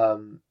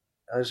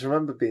I just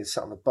remember being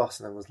sat on the bus,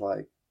 and there was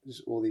like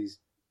just all these,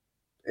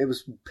 it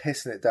was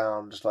pissing it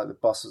down, just like the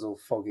bus was all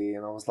foggy,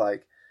 and I was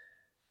like,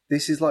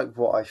 this is like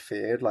what I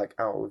feared, like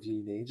out of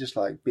uni, just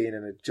like being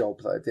in a job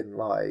that I didn't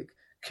like,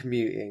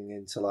 commuting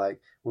into like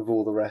with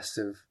all the rest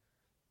of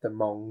the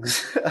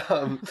mongs,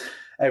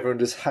 everyone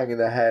just hanging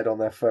their head on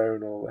their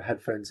phone or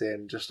headphones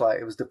in, just like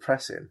it was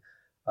depressing.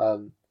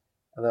 And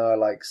then I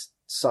like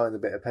signed a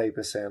bit of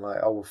paper saying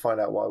like, I will find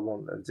out what I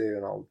want to do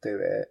and I'll do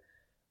it.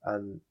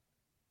 And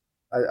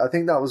I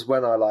think that was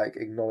when I like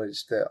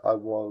acknowledged that I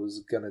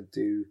was gonna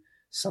do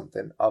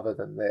something other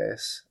than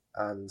this,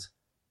 and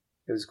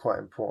it was quite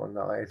important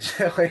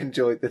that I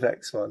enjoyed the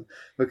next one,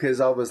 because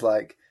I was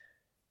like,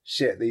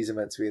 shit, these are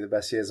meant to be the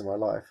best years of my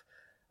life,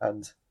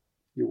 and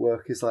your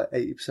work is like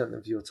 80%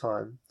 of your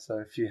time. So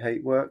if you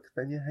hate work,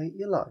 then you hate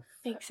your life.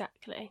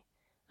 Exactly.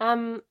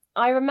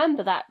 I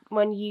remember that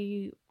when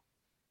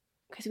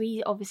because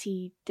we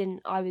obviously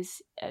didn't, I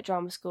was at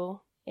drama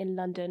school in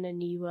London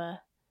and you were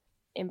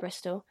in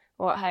Bristol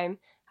or at home.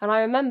 And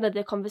I remember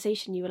the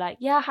conversation, you were like,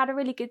 yeah, I had a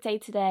really good day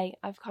today.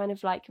 I've kind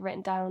of like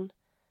written down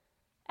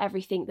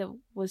everything that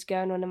was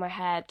going on in my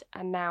head,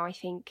 and now I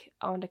think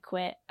I want to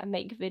quit and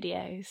make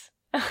videos.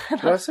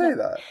 Did I say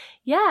that?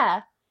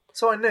 Yeah.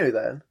 So I knew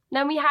then.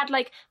 Then we had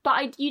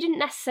you didn't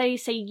necessarily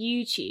say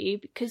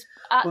YouTube because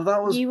that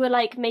was... you were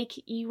like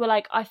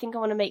I think I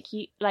want to make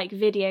you like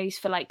videos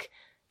for like,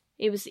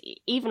 it was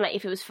even like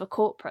if it was for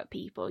corporate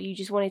people, you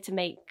just wanted to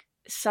make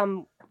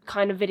some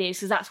kind of videos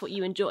because that's what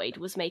you enjoyed,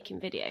 was making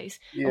videos.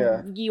 Yeah.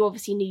 And you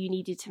obviously knew you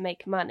needed to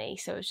make money,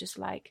 so it was just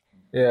like,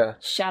 yeah,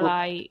 shall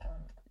I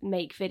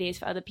make videos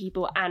for other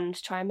people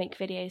and try and make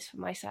videos for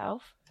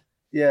myself?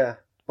 Yeah,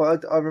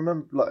 but I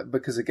remember, like,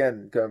 because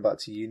again, going back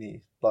to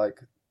uni, like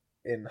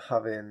in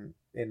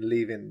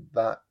leaving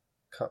that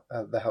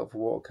the Helpful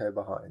Water Co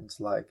behind,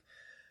 like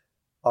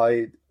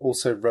I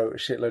also wrote a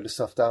shitload of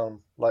stuff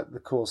down. Like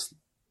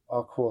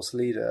our course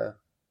leader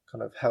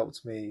kind of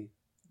helped me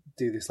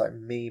do this like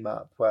me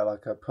map where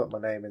like I put my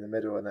name in the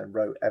middle and then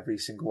wrote every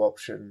single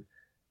option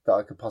that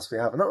I could possibly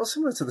have. And that was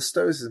similar to the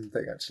Stoicism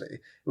thing, actually.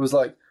 It was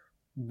like,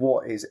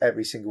 what is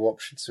every single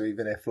option? So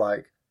even if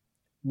like,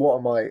 what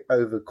am I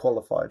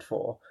overqualified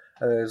for?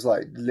 And it was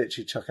like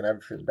literally chucking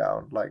everything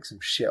down, like some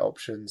shit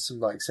options, some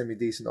like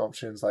semi-decent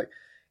options, like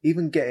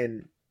even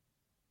getting,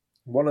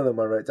 one of them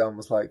I wrote down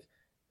was like,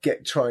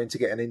 trying to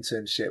get an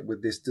internship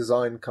with this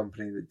design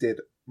company that did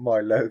my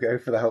logo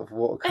for the Helpful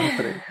Water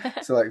Company.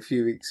 So like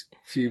few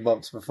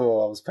months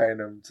before I was paying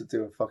them to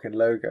do a fucking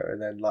logo,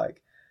 and then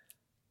like,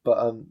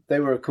 but they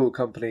were a cool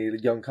company, a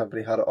young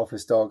company, had an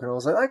office dog, and I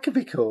was like, that could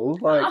be cool.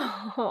 Like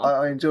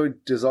I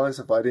enjoyed design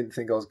stuff, but I didn't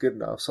think I was good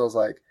enough. So I was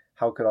like,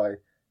 how could I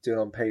do an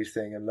on-page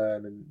thing and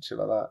learn and shit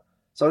like that?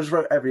 So I just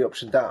wrote every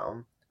option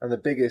down, and the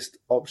biggest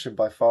option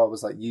by far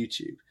was like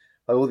YouTube.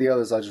 Like all the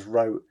others I just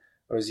wrote.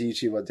 Whereas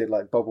YouTube, I did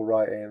like bubble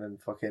writing and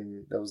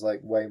fucking, there was like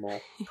way more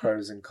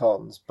pros and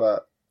cons.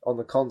 But on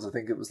the cons, I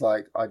think it was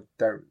like, I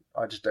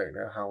just don't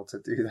know how to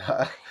do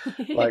that.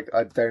 Like,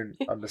 I don't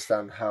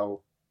understand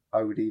how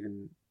I would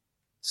even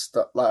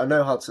start. Like, I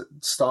know how to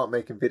start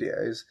making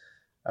videos,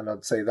 and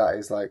I'd say that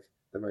is like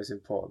the most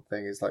important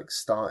thing, is like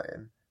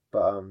starting.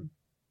 But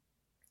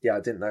yeah,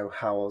 I didn't know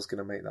how I was going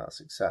to make that a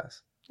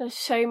success. There's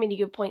so many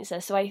good points there.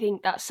 So I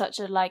think that's such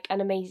a like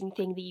an amazing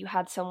thing that you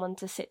had someone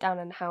to sit down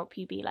and help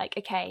you be like,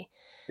 okay.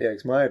 Yeah,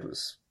 because my head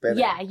was spinning.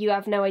 Yeah, you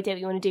have no idea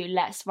what you want to do.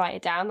 Let's write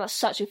it down. That's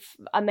such an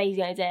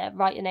amazing idea.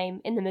 Write your name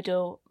in the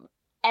middle.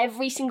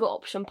 Every single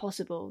option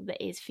possible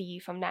that is for you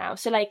from now.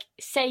 So like,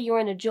 say you're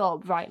in a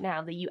job right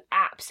now that you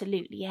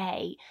absolutely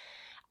hate,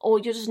 or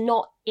you're just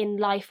not in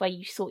life where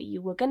you thought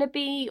you were going to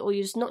be, or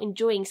you're just not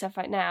enjoying stuff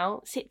right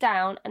now, sit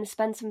down and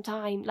spend some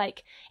time.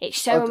 Like,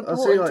 it's so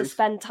important to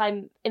spend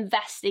time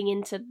investing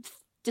into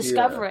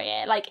discovering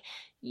it. Like,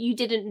 you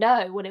didn't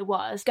know what it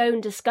was. Go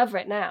and discover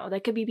it now. There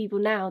could be people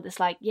now that's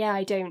like, yeah,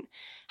 I don't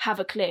have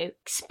a clue.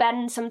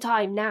 Spend some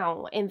time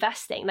now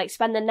investing. Like,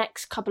 spend the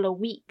next couple of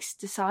weeks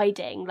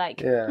deciding.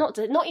 Like, not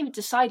even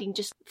deciding,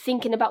 just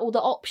thinking about all the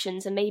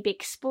options and maybe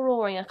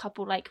exploring a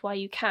couple, like, where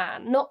you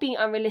can. Not being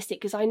unrealistic,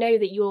 because I know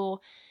that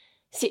your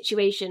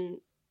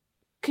situation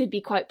could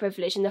be quite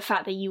privileged, and the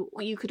fact that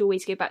you could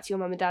always go back to your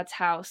mum and dad's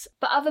house.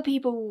 But other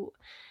people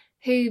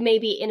who may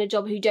be in a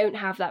job who don't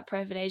have that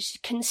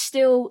privilege can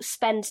still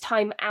spend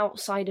time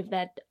outside of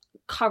their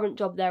current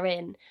job they're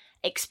in,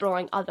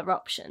 exploring other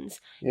options.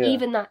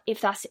 Even that,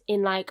 if that's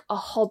in like a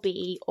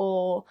hobby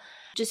or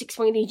just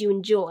exploring things you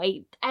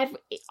enjoy.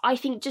 I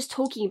think just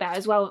talking about it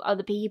as well with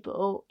other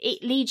people,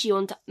 it leads you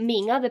on to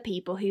meeting other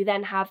people who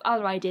then have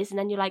other ideas, and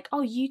then you're like,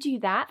 oh, you do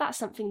that? That's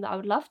something that I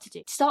would love to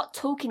do. Start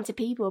talking to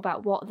people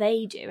about what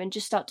they do and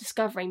just start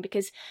discovering,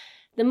 because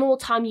the more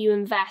time you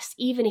invest,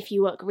 even if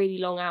you work really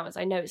long hours,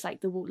 I know it's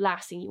like the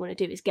last thing you want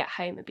to do is get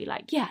home and be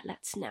like, yeah,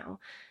 let's now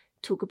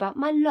talk about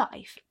my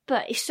life.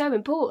 But it's so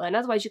important,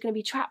 otherwise you're going to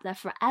be trapped there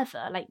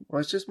forever. Like,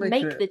 well, it's just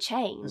make the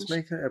change. It's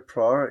making it a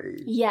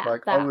priority. Yeah,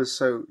 like I was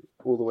so,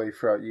 all the way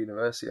throughout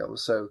university, I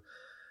was so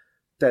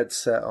dead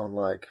set on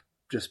like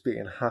just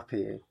being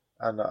happy,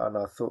 and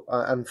I thought,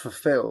 and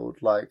fulfilled.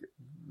 Like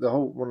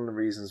one of the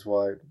reasons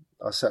why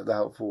I set the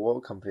Helpful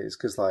Water Company is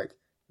because like,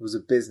 it was a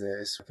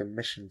business, like a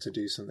mission to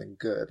do something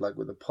good, like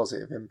with a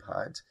positive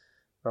impact.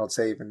 And I'd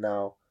say even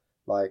now,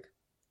 like,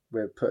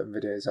 we're putting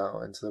videos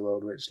out into the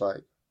world which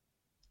like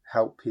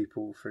help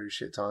people through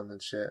shit times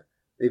and shit.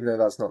 Even though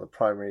that's not the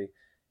primary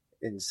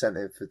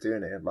incentive for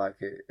doing it, like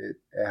it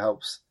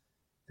helps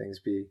things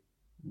be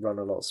run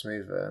a lot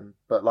smoother.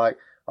 But like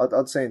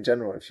I'd say in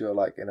general, if you're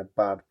like in a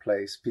bad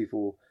place,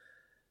 people,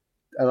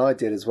 and I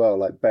did as well,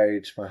 like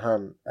buried my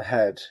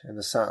head in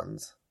the sand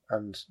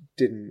and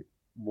didn't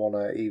want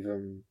to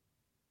even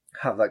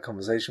have that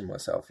conversation with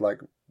myself. Like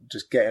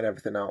just getting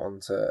everything out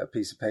onto a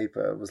piece of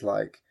paper was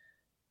like,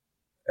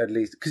 at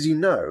least, because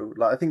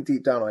like I think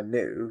deep down I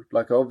knew,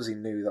 like I obviously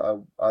knew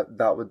that I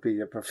that would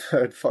be a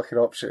preferred fucking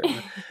option.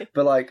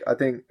 But like I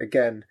think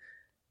again,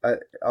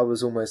 I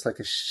was almost like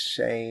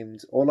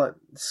ashamed or like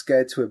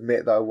scared to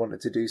admit that I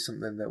wanted to do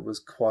something that was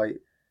quite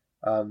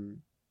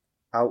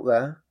out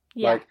there.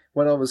 Yeah. Like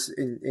when I was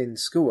in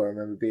school, I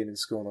remember being in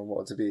school and I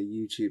wanted to be a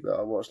YouTuber.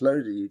 I watched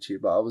loads of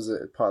YouTube, but I was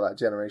a part of that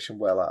generation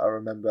where like I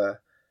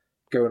remember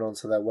going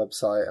onto their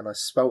website and I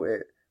spelt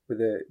it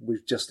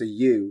with just a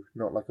U,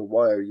 not like a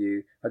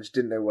YOU. I just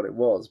didn't know what it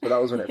was. But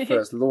that was when it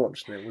first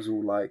launched, and it was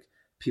all like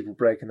people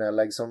breaking their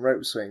legs on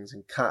rope swings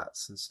and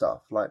cats and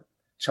stuff, like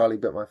Charlie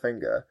Bit My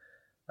Finger.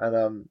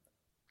 And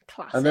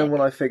Classic. and then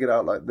when I figured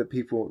out like the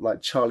people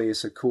like Charlie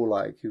Is So Cool,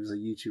 like he was a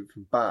YouTuber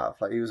from Bath,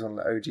 like he was one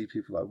of the OG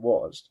people I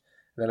watched,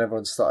 and then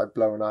everyone started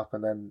blowing up,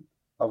 and then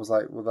I was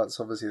like, well, that's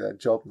obviously their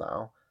job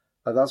now.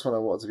 Like, that's when I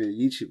wanted to be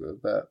a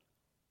YouTuber, but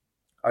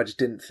I just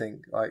didn't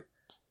think like,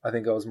 I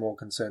think I was more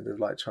concerned with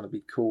like trying to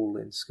be cool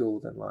in school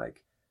than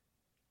like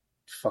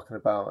fucking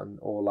about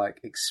or like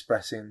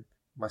expressing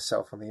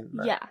myself on the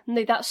internet. Yeah,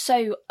 no, that's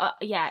so,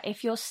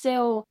 if you're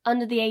still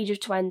under the age of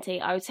 20,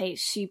 I would say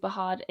it's super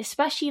hard,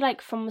 especially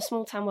like from a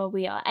small town where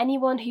we are.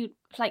 Anyone who,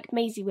 like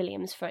Maisie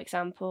Williams, for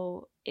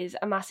example, is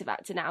a massive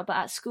actor now, but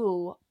at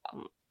school,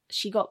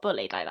 she got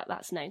bullied, like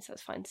that's known, so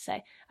that's fine to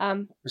say.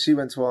 She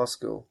went to our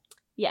school.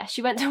 Yeah,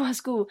 she went to our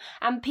school,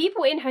 and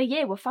people in her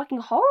year were fucking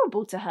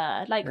horrible to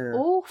her, like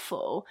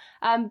awful,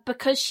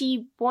 because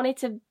she wanted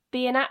to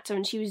be an actor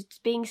and she was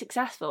being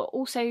successful.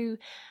 Also,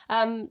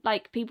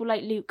 like people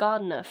like Luke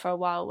Gardner for a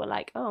while were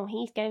like, oh,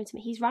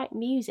 he's writing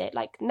music,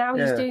 like now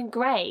he's doing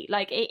great.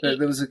 Like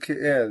there was a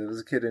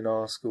kid in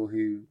our school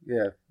who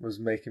was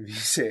making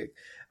music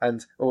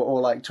and or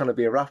like trying to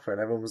be a rapper,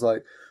 and everyone was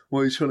like,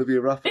 well, you're trying to be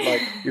a rapper,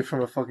 like you're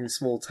from a fucking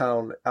small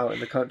town out in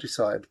the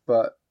countryside.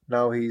 But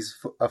now he's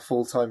a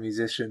full-time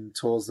musician,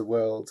 tours the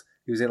world.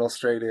 He was in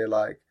Australia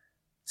like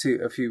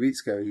a few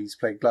weeks ago. He's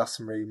played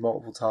Glastonbury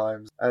multiple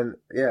times, and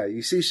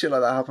you see shit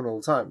like that happen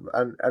all the time.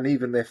 And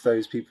even if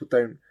those people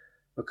don't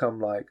become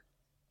like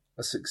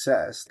a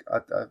success,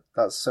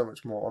 that's so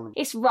much more honourable.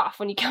 It's rough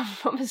when you come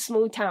from a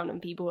small town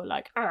and people are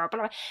like, oh,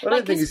 but I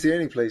don't think it's the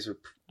only place with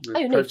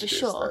no, for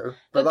sure.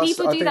 Though. But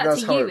people do that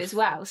to you as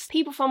well.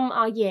 People from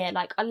our year,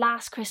 like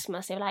last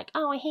Christmas, they were like,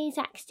 oh, I hear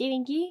Zach's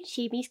doing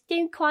YouTube, he's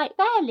doing quite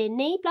well, isn't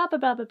he? Blah, blah,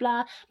 blah, blah,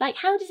 blah. Like,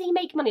 how does he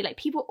make money? Like,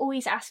 people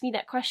always ask me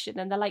that question,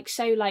 and they're like,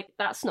 so, like,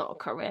 that's not a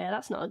career,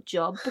 that's not a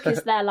job,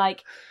 because they're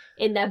like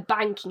in their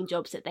banking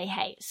jobs that they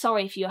hate.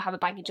 Sorry if you have a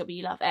banking job and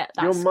you love it.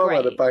 That's Your mum great.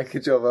 had a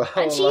banking job.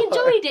 And she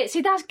enjoyed it,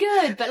 so that's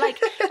good. But like,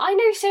 I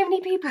know so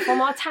many people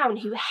from our town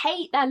who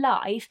hate their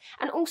life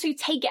and also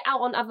take it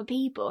out on other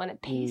people, and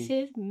it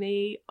pisses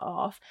me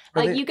off.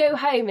 Like, you go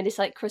home and it's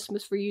like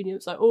Christmas reunion.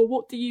 It's like, oh,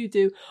 what do you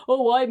do?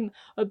 Oh, I'm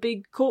a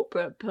big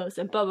corporate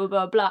person, blah, blah,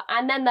 blah, blah.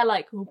 And then they're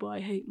like, oh, but I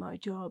hate my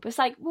job. It's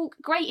like, well,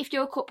 great if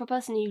you're a corporate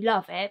person and you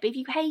love it, but if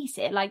you hate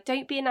it, like,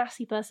 don't be a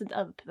nasty person to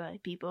other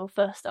people,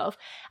 first off.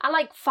 And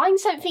like, find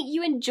something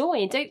you enjoy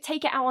and don't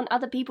take it out on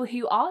other people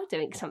who are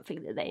doing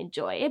something that they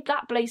enjoy.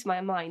 That blows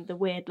my mind, the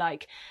weird,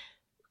 like,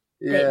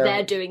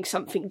 they're doing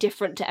something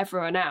different to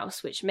everyone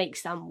else, which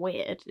makes them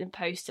weird,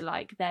 opposed to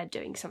like they're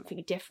doing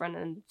something different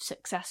and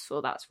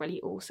successful. That's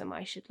really awesome.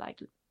 I should like.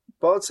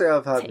 But I'd say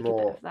I've had take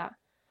more a bit of that.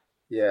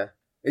 Yeah,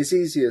 it's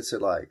easier to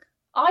like.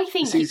 I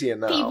think it's easier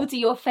now. People to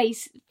your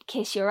face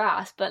kiss your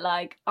ass, but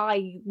like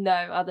I know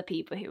other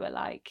people who are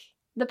like.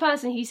 The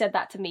person who said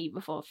that to me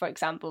before, for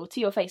example, to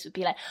your face would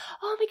be like,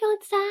 oh my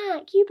God,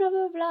 Zach, you blah,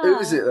 blah, blah. Who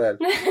was it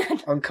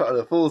then? I'm cutting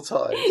her 4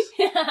 times.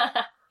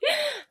 Yeah.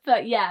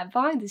 But yeah,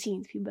 behind the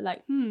scenes, people are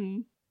like,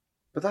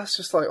 But that's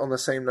just like on the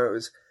same note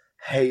as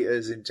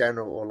haters in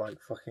general, or like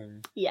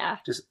fucking... Yeah.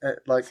 Just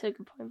like... That's a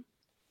good point.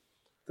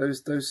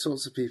 Those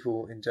sorts of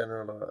people in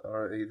general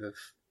are either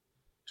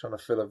trying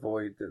to fill a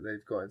void that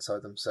they've got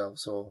inside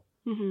themselves, or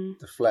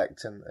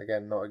deflect and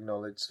again not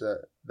acknowledge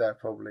that they're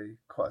probably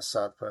quite a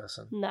sad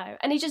person. No,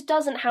 and it just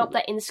doesn't help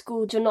that in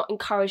school you're not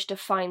encouraged to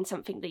find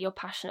something that you're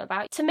passionate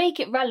about. To make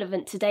it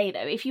relevant today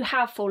though, if you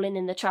have fallen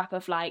in the trap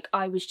of like,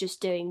 I was just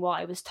doing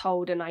what I was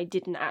told and I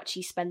didn't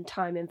actually spend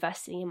time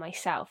investing in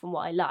myself and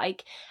what I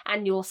like,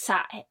 and you're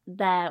sat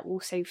there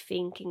also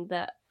thinking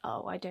that,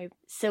 oh, I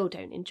still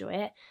don't enjoy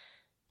it,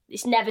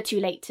 it's never too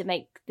late to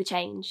make the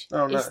change.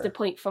 Oh, no. It's the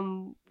point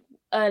from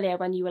earlier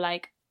when you were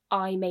like,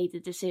 I made the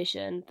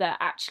decision that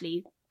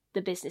actually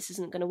the business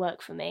isn't going to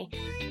work for me.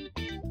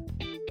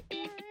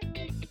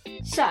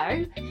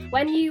 So,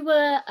 when you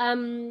were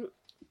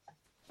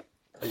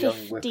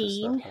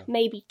 15,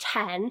 maybe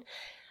 10,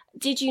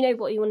 did you know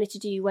what you wanted to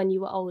do when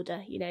you were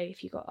older? You know,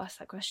 if you got asked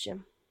that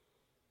question.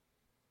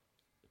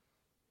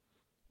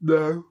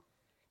 No.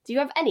 Do you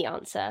have any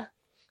answer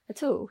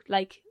at all?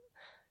 Like,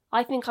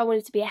 I think I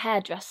wanted to be a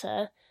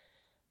hairdresser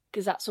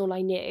because that's all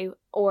I knew,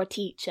 or a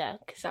teacher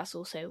because that's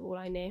also all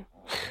I knew.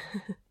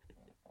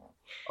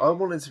 I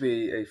wanted to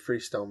be a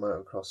freestyle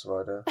motocross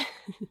rider.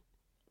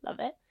 Love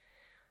it.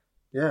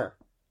 Yeah.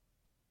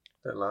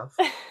 Don't laugh.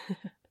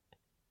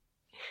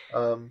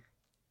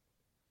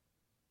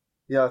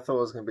 Yeah, I thought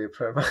I was going to be a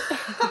pro. Thought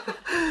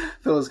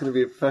I was going to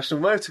be a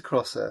professional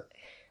motocrosser.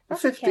 At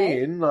 15,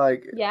 okay.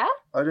 like, yeah,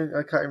 I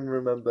can't even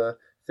remember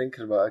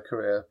thinking about a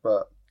career,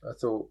 but I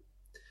thought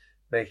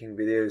making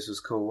videos was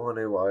cool. I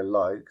knew what I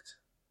liked.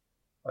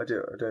 I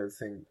don't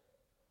think.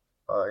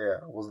 I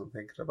wasn't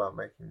thinking about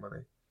making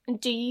money.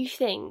 Do you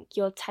think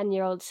your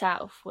 10-year-old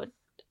self would?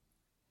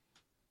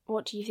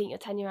 What do you think your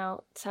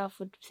 10-year-old self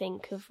would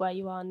think of where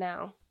you are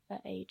now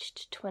at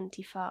aged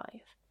 25?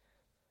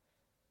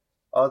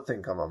 I'd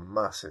think I'm a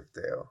massive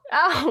deal.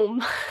 Oh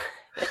my...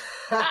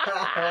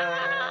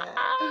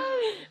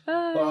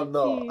 But I'm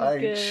not. I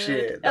ain't good.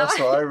 shit. That's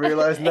what I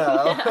realise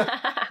now.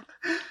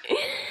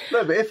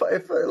 No, but if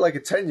like a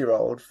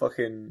 10-year-old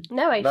fucking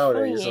nowadays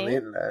on the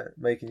internet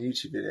making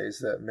YouTube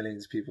videos that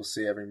millions of people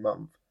see every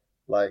month,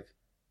 like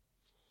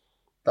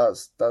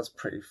that's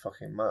pretty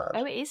fucking mad.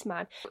 Oh, it is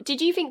mad.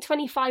 Did you think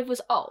 25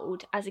 was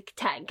old as a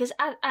 10? Because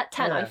at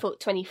 10 I thought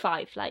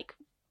 25 like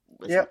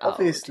was old.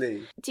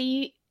 Obviously. Do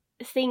you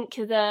think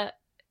that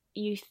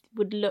you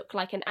would look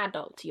like an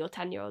adult to your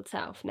 10-year-old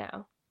self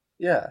now?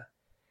 Yeah.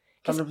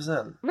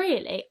 100%.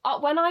 Really?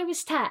 When I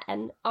was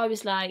 10, I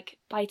was like,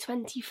 by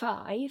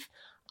 25,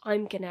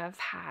 I'm going to have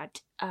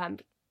had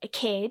a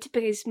kid,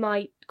 because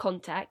my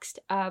context,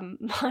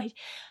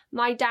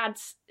 my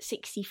dad's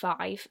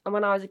 65, and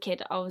when I was a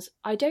kid,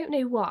 I don't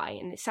know why,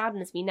 and it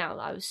saddens me now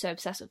that I was so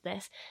obsessed with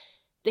this,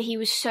 that he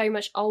was so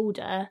much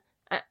older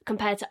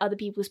compared to other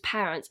people's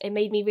parents. It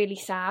made me really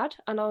sad,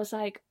 and I was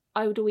like,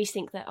 I would always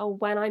think that,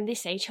 when I'm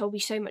this age, he'll be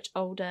so much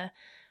older.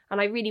 And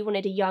I really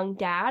wanted a young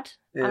dad.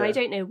 Yeah. And I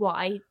don't know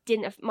why.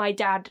 My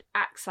dad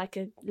acts like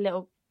a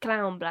little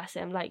clown, bless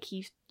him. Like,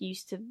 he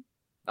used to,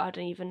 I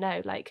don't even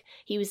know, like,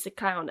 he was the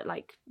clown at,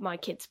 like, my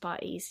kids'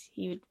 parties.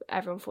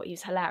 Everyone thought he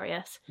was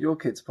hilarious. Your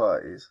kids'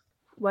 parties?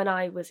 When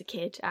I was a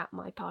kid at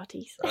my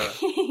parties.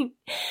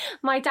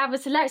 My dad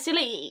was hilarious. So,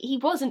 like, he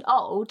wasn't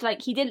old.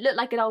 Like, he didn't look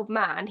like an old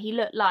man. He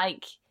looked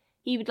like...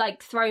 He would,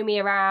 like, throw me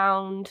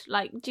around,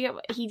 like,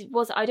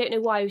 I don't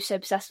know why I was so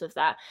obsessed with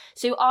that.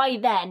 So I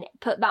then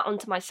put that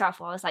onto myself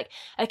where I was like,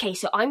 okay,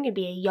 so I'm going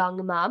to be a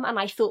young mum, and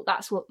I thought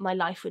that's what my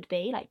life would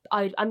be. Like,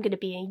 I'm going to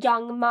be a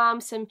young mum,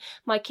 so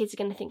my kids are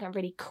going to think I'm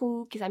really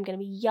cool because I'm going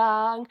to be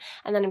young,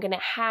 and then I'm going to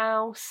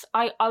house.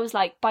 I was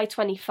like, by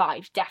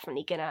 25,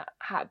 definitely going to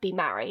be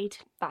married.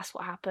 That's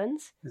what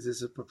happens. Is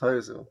this a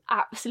proposal?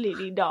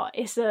 Absolutely not.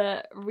 It's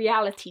a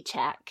reality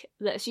check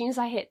that as soon as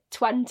I hit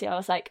 20, I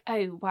was like,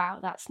 oh, wow,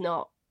 that's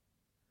not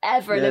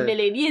ever in a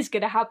million years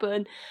going to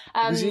happen.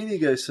 Because uni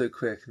goes so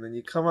quick, and then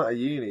you come out of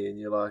uni and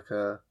you're like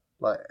you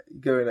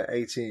go in at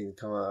 18,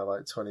 come out at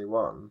like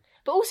 21.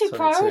 But also 22.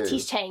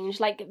 Priorities change.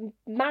 Like,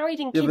 married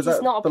and kids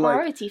is not a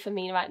priority for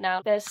me right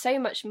now. There's so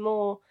much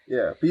more.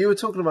 Yeah, but you were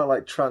talking about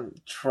like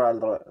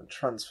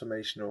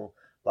transformational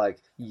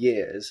like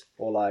years,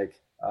 or like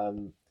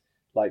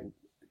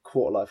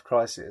quarter life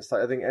crisis.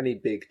 Like, I think any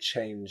big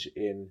change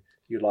in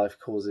your life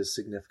causes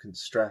significant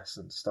stress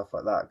and stuff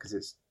like that, because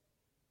it's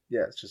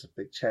just a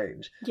big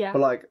change. Yeah.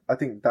 But like, I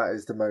think that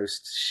is the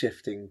most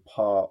shifting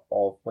part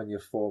of when you're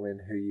forming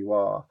who you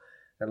are,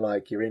 and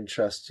like your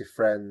interests, your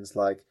friends,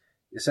 like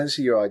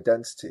essentially your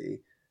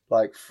identity,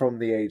 like from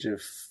the age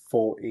of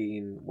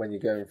 14 when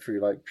you're going through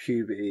like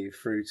puberty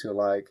through to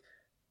like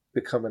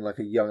becoming like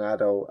a young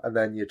adult, and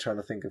then you're trying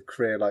to think of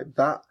career, like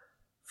that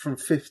from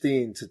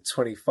 15 to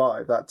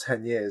 25, that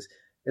 10 years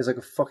is like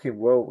a fucking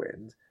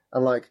whirlwind.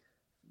 And like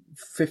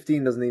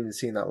 15 doesn't even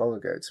seem that long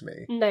ago to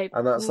me. No,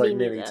 and that's like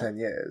nearly 10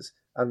 years.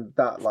 And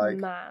that it's like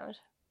mad.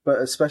 But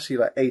especially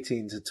like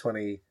 18 to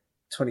 20,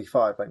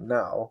 25, like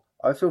now,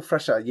 I feel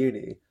fresh out of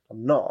uni.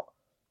 I'm not.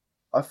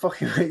 I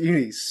fucking went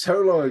uni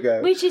so long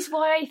ago. Which is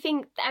why I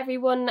think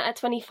everyone at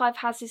 25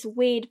 has this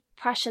weird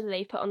pressure that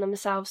they put on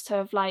themselves to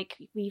have, like,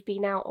 we've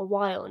been out a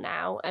while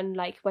now, and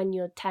like when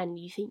you're 10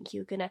 you think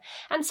you're gonna,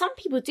 and some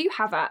people do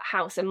have a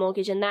house and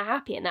mortgage and they're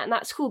happy in that, and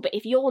that's cool, but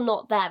if you're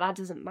not there, that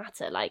doesn't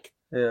matter. Like,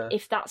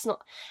 if that's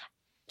not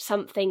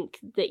something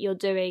that you're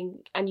doing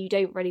and you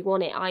don't really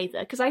want it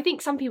either, because I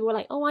think some people are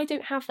like, oh, I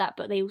don't have that,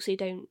 but they also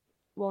don't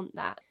want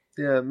that.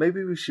 Yeah,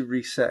 maybe we should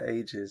reset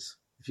ages.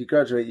 If you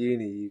graduate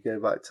uni, you go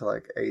back to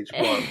like age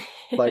 1,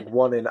 like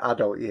 1 in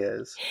adult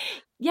years.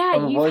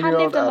 Yeah, you've had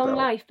lived a long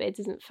life, but it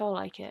doesn't feel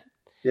like it.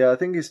 Yeah, I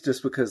think it's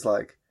just because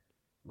like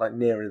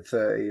nearing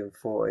 30 and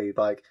 40,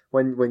 like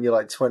when you're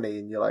like 20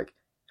 and you're like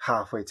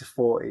halfway to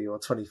 40, or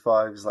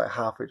 25 is like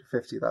halfway to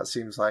 50, that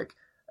seems like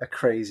a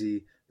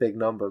crazy big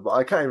number. But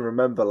I can't even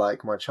remember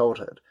like my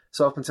childhood.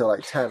 So up until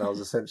like 10, I was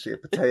essentially a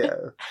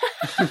potato.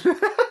 A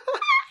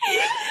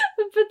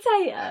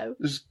potato?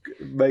 Just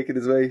making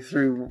his way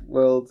through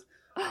world.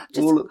 It's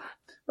all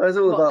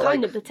about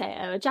kind like, of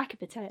potato? A jacket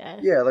potato?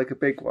 Yeah, like a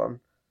big one.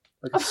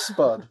 Like a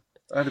spud.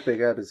 I had a big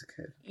head as a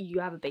kid. You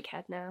have a big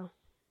head now.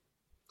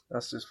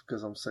 That's just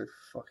because I'm so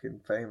fucking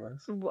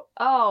famous.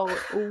 Oh,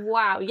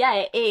 wow. Yeah,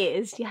 it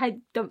is. Your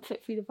head don't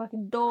fit through the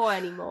fucking door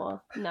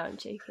anymore. No, I'm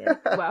joking.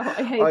 Well,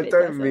 I hope I it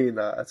don't doesn't. mean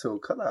that at all.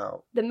 Cut that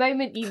out. The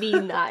moment you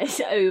mean that, it's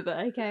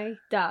over, okay?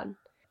 Done.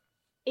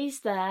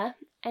 Is there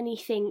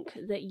anything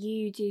that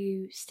you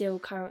do still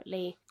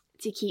currently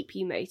to keep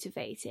you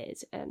motivated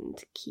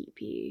and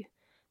keep you...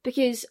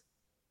 Because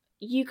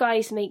you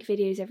guys make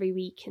videos every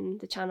week and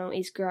the channel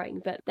is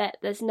growing, but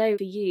there's no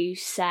for you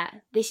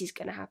set, this is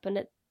going to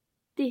happen.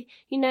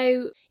 You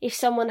know, if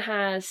someone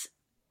has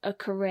a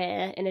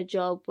career in a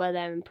job where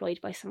they're employed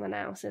by someone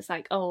else, it's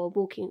like, oh,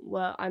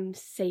 I'm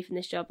safe in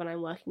this job and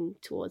I'm working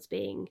towards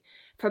being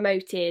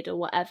promoted or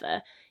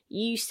whatever.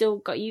 You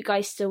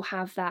guys still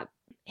have that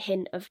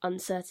hint of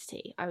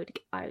uncertainty, I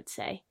would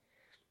say.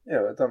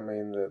 Yeah, it doesn't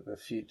mean that the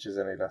future's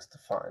any less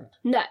defined.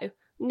 No,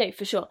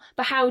 for sure.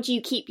 But how do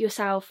you keep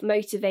yourself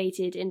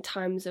motivated in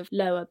times of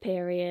lower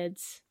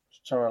periods?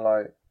 Just trying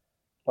to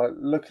like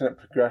looking at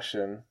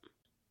progression,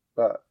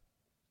 but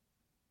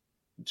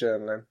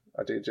journaling.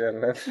 I do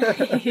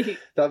journaling.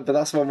 But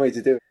that's one way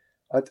to do it.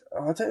 I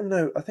don't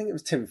know. I think it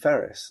was Tim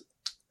Ferriss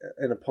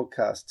in a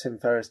podcast. Tim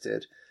Ferriss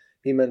did.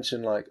 He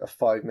mentioned like a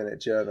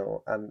 5-minute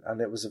journal, and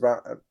it was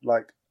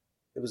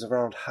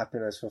around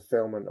happiness,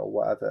 fulfillment, or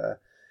whatever.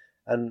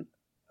 And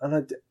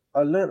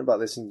I learned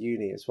about this in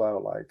uni as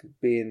well. Like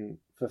being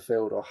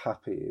fulfilled or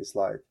happy is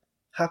like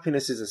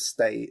happiness is a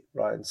state,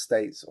 right? And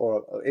states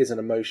or is an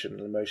emotion,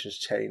 and emotions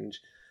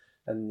change,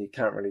 and you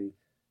can't really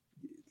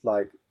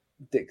like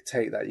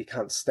dictate that. You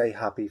can't stay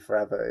happy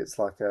forever. It's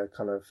like a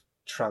kind of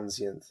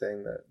transient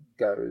thing that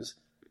goes,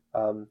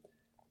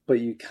 but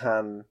you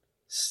can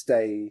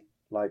stay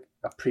like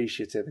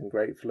appreciative and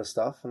grateful of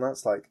stuff, and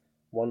that's like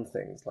one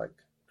thing like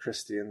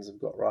Christians have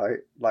got right.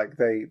 Like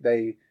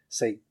they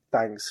say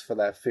thanks for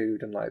their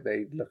food, and like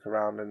they look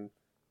around and,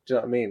 do you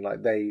know what I mean?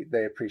 Like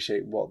they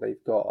appreciate what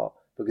they've got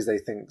because they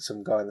think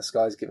some guy in the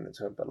sky's giving it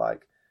to them. But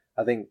like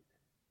I think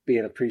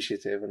being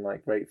appreciative and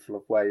like grateful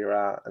of where you're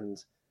at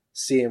and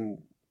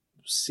seeing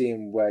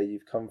where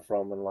you've come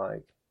from and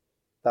like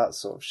that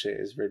sort of shit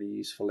is really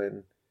useful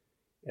in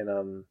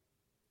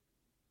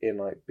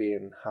like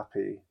being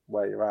happy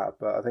where you're at.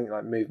 But I think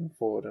like moving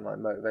forward and like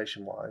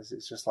motivation wise,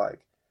 it's just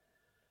like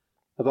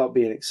about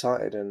being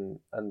excited and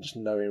just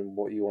knowing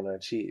what you want to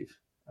achieve.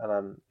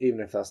 And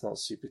even if that's not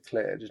super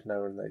clear, just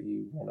knowing that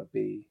you want to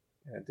be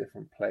in a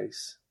different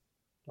place,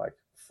 like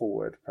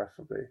forward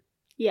preferably,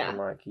 in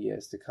like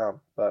years to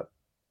come. But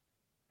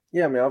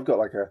yeah, I mean, I've got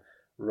like a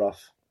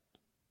rough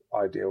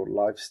ideal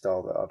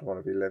lifestyle that I'd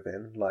want to be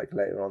living like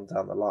later on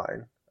down the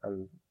line,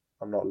 and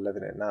I'm not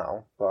living it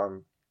now, but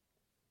I'm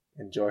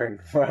enjoying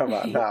where I'm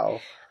at now.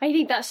 I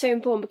think that's so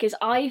important because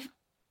back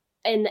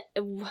in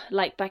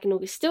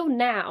August, still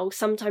now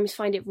sometimes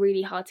find it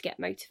really hard to get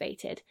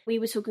motivated. We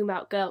were talking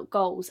about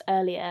goals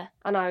earlier,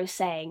 and I was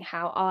saying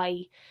how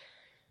I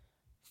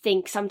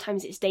think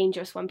sometimes it's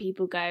dangerous when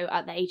people go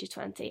at the age of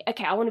 20,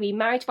 okay, I want to be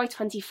married by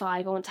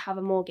 25, I want to have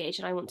a mortgage,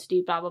 and I want to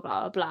do blah, blah,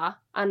 blah, blah, blah.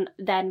 And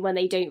then when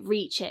they don't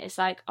reach it, it's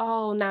like,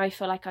 oh, now I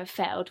feel like I've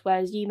failed.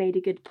 Whereas you made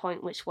a good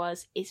point, which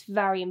was it's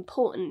very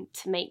important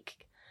to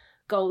make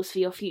goals for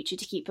your future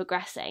to keep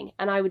progressing.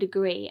 And I would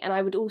agree. And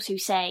I would also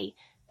say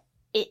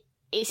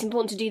it's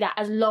important to do that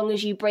as long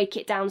as you break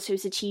it down so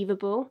it's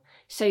achievable.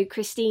 So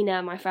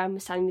Christina, my friend,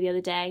 was telling me the other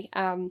day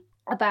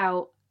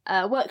about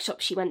a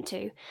workshop she went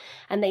to,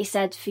 and they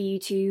said for you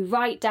to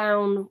write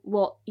down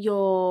what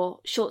your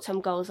short-term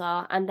goals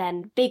are and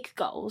then big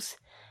goals,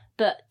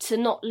 but to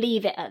not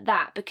leave it at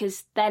that,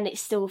 because then it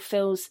still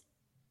feels,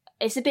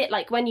 it's a bit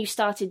like when you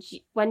decided you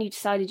wanted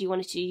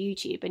to do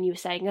YouTube, and you were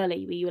saying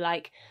earlier where you were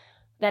like,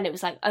 then it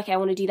was like, okay, I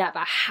want to do that,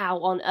 but how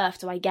on earth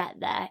do I get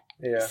there?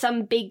 Yeah.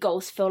 Some big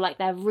goals feel like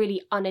they're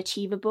really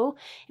unachievable.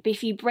 But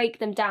if you break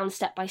them down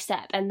step by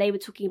step, and they were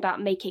talking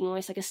about making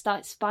almost like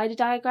a spider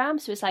diagram.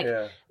 So it's like,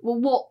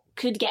 well, what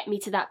could get me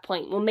to that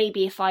point? Well,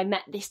 maybe if I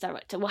met this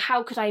director. Well,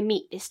 how could I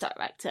meet this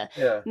director?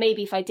 Yeah.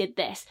 Maybe if I did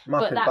this.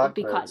 Mapping but that backwards. Would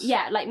be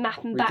quite, like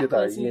mapping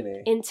backwards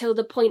uni. Until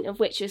the point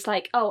of which it's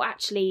like, oh,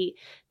 actually,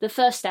 the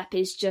first step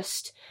is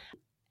just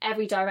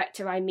every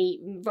director I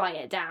meet, write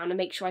it down and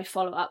make sure I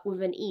follow up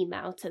with an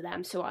email to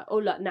them. So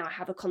look, now I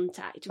have a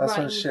contact. That's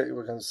when shit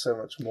becomes so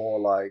much more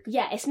like...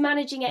 Yeah, it's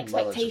managing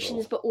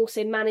expectations, but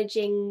also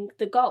managing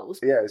the goals.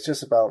 Yeah, it's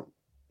just about,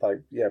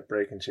 like,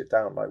 breaking shit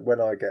down. Like,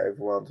 when I get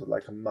overwhelmed with,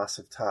 like, a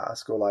massive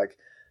task or, like...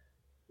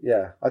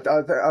 Yeah, I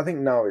think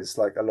now it's,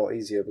 like, a lot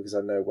easier because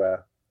I know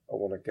where I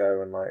want to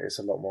go and, like, it's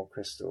a lot more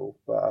crystal.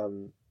 But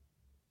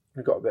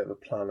we've got a bit of a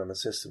plan and a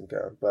system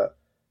going. But,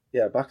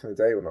 yeah, back in the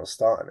day when I was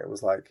starting, it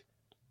was like...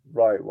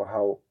 Right,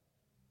 well,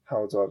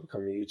 how do I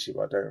become a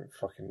YouTuber? I don't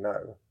fucking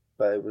know.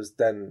 But it was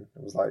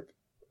like,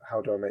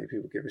 how do I make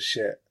people give a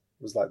shit?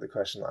 Was like the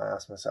question that I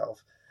asked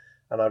myself.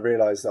 And I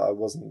realised that I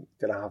wasn't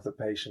going to have the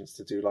patience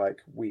to do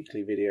like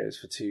weekly videos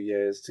for 2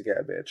 years to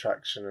get a bit of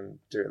traction and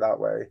do it that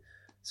way.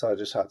 So I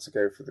just had to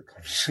go for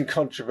the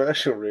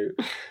controversial route.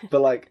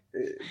 But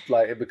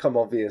it became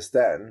obvious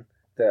then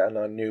and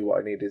I knew what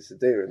I needed to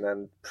do. And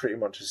then pretty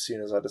much as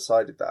soon as I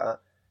decided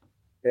that,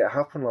 it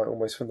happened like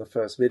almost from the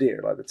first video.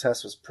 Like the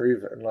test was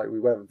proven. Like we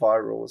went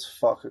viral as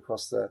fuck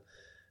across the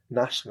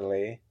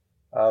nationally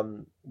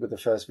with the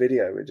first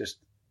video.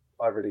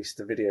 I released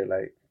the video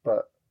late,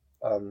 but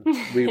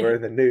we were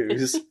in the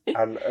news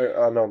and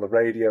on the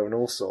radio and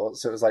all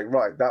sorts. So it was like,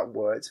 right, that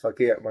worked. If I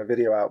can get my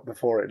video out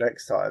before it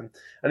next time.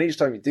 And each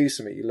time you do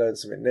something, you learn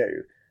something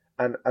new.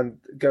 And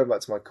going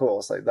back to my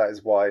course, like that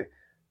is why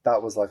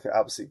that was like an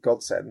absolute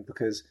godsend,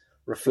 because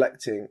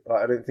reflecting,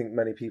 I don't think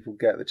many people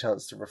get the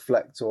chance to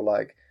reflect or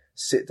like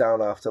sit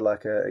down after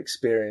like a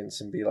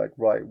experience and be like,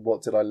 right,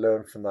 what did I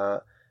learn from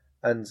that?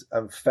 And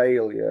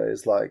failure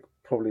is like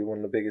probably one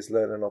of the biggest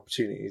learning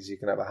opportunities you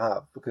can ever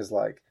have, because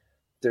like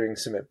doing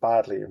something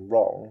badly and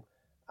wrong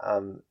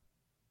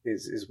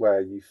is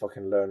where you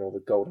fucking learn all the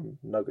golden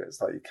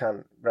nuggets. Like, you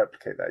can't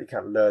replicate that. You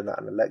can't learn that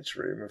in a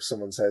lecture room. If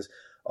someone says,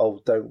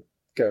 "Oh, don't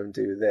go and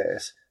do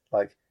this,"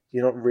 like,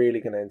 you're not really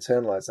going to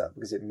internalize that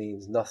because it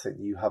means nothing.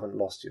 You haven't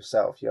lost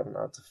yourself. You haven't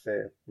had to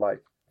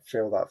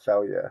feel that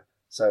failure.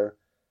 So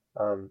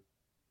that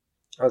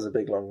was a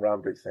big, long,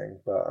 rambly thing.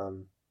 But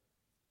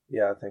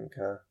yeah, I think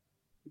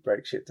you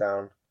break shit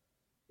down,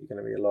 you're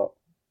going to be a lot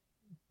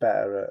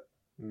better at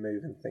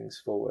moving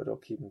things forward or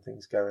keeping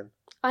things going.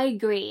 I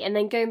agree. And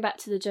then going back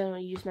to the journal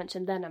you just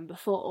mentioned then and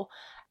before,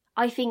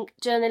 I think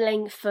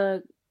journaling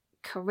for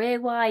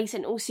career-wise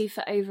and also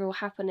for overall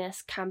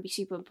happiness can be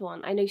super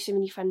important. I know so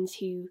many friends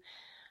who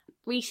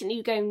recently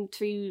were going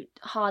through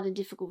hard and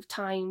difficult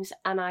times,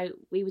 and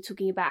we were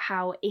talking about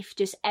how if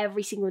just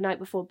every single night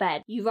before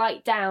bed you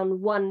write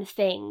down one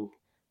thing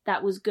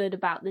that was good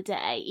about the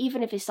day,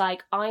 even if it's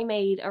like, I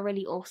made a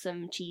really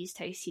awesome cheese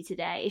toastie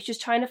today, it's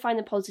just trying to find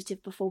the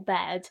positive before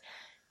bed.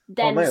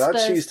 Then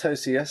that cheese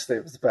toastie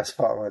yesterday was the best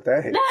part of my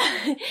day.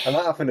 And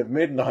that happened at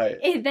midnight.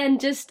 It then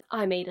just,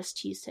 I made us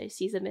cheese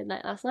toasties at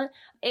midnight last night.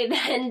 It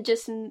then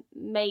just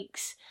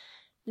makes,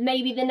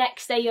 maybe the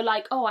next day you're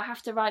like, oh, I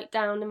have to write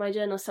down in my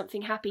journal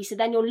something happy. So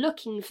then you're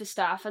looking for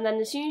stuff. And then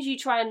as soon as you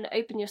try and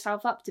open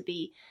yourself up to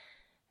be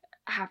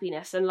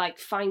happiness and like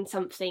find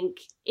something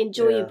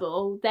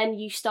enjoyable, then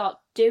you start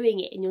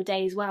doing it in your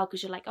day as well,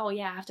 because you're like, oh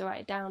yeah, I have to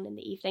write it down in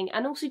the evening.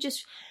 And also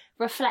just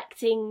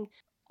reflecting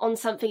on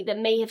something that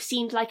may have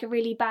seemed like a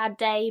really bad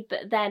day,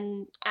 but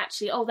then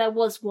actually, oh, there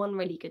was one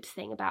really good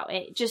thing about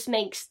it. It just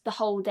makes the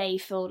whole day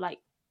feel like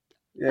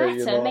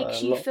better. It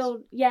makes you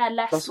feel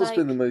less. That's what's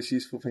been the most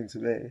useful thing to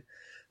me,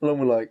 along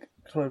with like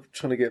kind of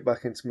trying to get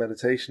back into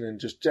meditation and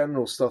just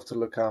general stuff to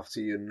look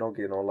after your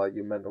noggin or like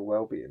your mental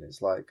well-being.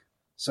 Is like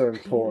so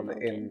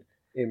important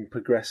in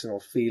progressing or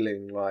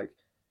feeling like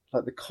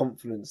the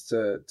confidence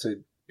to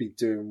be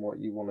doing what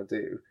you want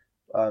to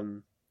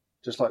do.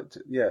 Just like,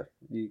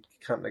 you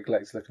can't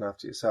neglect looking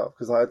after yourself.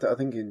 Because I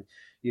think in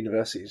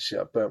university and shit,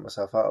 I burnt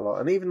myself out a lot.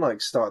 And even like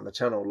starting the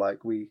channel,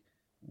 like we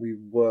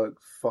work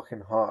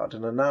fucking hard.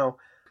 And now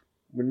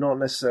we're not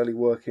necessarily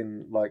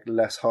working like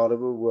less harder,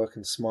 we're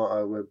working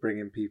smarter. We're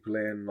bringing people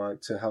in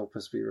like to help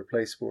us be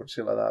replaceable and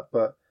shit like that.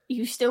 But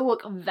you still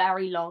work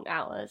very long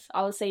hours.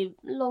 I would say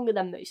longer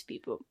than most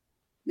people.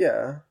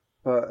 Yeah,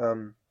 but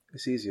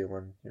it's easier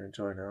when you're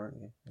enjoying it, aren't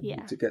you?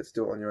 Yeah. To get to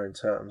do it on your own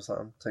terms. Like,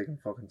 I'm taking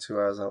fucking 2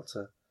 hours out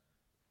to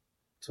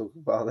talk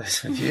about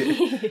this with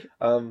you.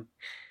 But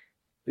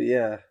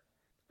yeah.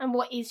 And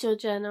what is your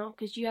journal?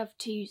 Because you have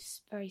two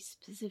very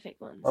specific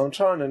ones. I'm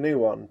trying a new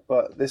one,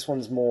 but this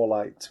one's more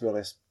like, to be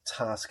honest,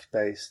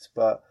 task-based.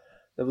 But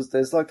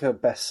there's like a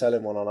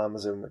best-selling one on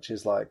Amazon, which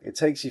is like, it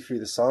takes you through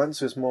the science,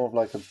 so it's more of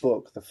like a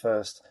book, the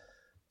first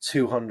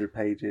 200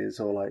 pages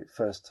or like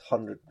first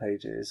 100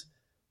 pages.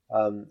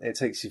 It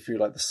takes you through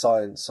like the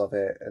science of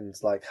it and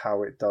like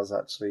how it does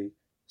actually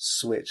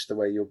switch the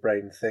way your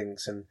brain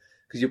thinks. And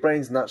because your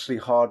brain's naturally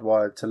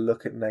hardwired to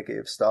look at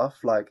negative stuff,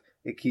 like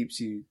it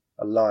keeps you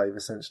alive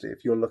essentially.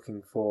 If you're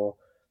looking for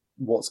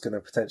what's going to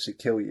potentially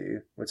kill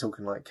you, we're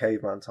talking like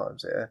caveman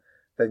times here,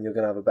 then you're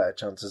going to have a better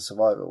chance of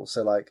survival.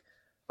 So like,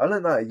 I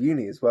learned that at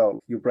uni as well.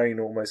 Your brain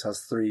almost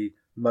has 3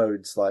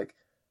 modes, like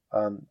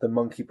the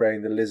monkey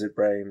brain, the lizard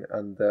brain,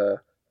 and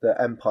the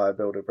empire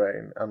builder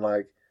brain. And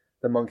like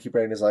the monkey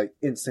brain is like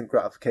instant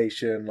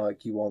gratification,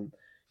 like you're on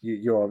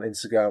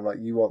Instagram, like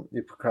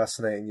you're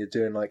procrastinating, you're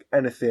doing like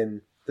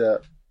anything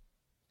that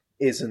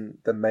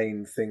isn't the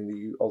main thing that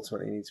you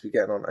ultimately need to be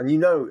getting on. And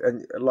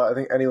and like I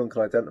think anyone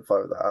can identify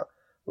with that.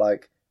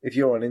 Like if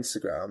you're on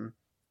Instagram,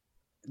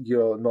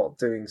 you're not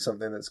doing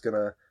something that's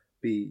gonna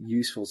be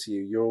useful to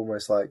you. You're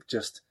almost like,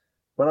 just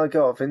when I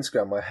go off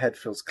Instagram, my head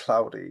feels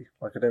cloudy.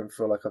 Like I don't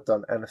feel like I've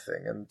done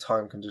anything, and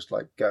time can just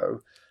like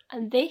go.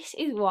 And this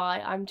is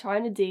why I'm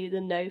trying to do the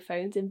no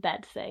phones in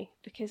bed thing,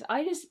 because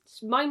I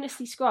just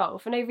mindlessly scroll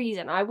for no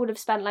reason. I would have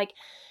spent like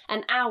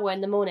an hour in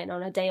the morning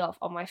on a day off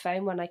on my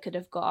phone when I could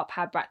have got up,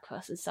 had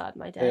breakfast and started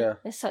my day. Yeah.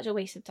 It's such a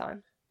waste of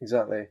time.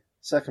 Exactly.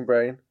 Second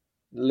brain,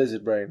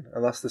 lizard brain.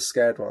 And that's the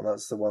scared one.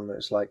 That's the one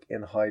that's like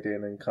in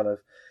hiding and kind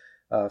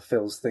of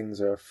feels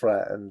things are a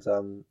threat and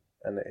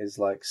it is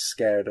like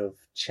scared of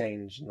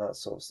change and that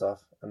sort of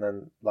stuff. And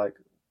then like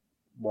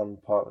one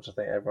part which I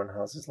think everyone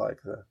has is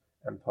like the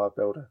empire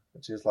builder,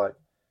 which is like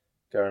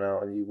going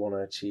out and you want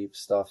to achieve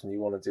stuff and you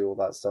want to do all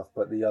that stuff,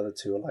 but the other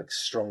two are like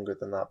stronger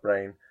than that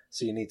brain,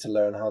 so you need to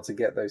learn how to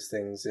get those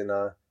things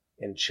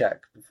in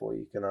check before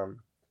you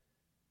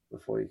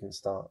can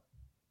start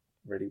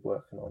really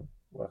working on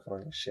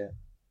your shit.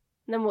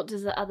 And then what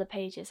does the other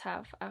pages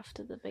have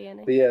after the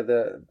beginning?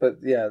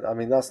 I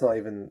mean that's not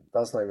even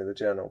the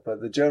journal, but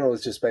the journal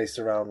is just based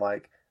around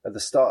like at the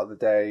start of the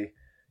day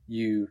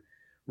you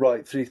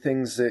write 3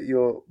 things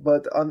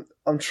but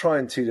I'm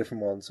trying 2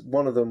 different ones.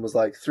 One of them was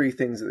like 3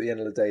 things at the end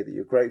of the day that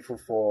you're grateful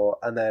for,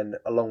 and then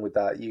along with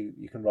that you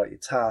can write your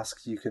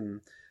tasks, you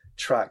can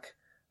track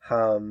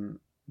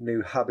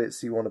new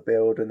habits you want to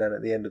build, and then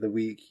at the end of the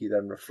week you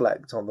then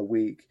reflect on the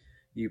week,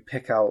 you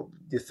pick out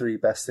your 3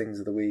 best things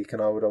of the week,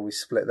 and I would always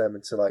split them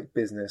into like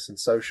business and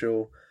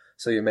social.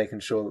 So you're making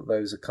sure that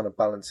those are kind of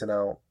balancing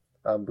out,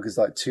 because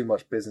like too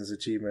much business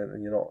achievement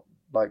and you're not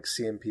like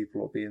seeing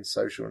people or being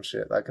social and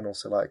shit, that can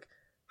also like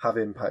have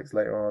impacts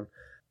later on.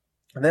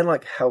 And then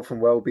like health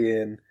and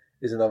well-being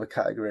is another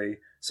category.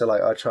 So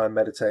like I try and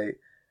meditate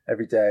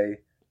every day,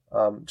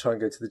 try and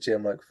go to the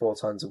gym like 4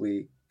 times a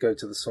week, go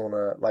to the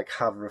sauna, like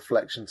have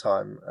reflection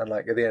time, and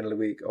like at the end of the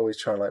week always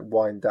try and like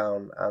wind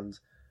down and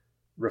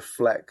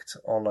reflect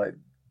on, like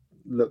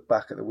look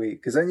back at the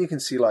week, because then you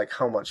can see like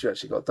how much you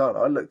actually got done.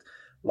 I looked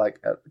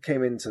like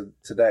came into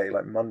today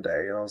like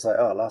Monday and I was like,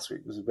 oh, last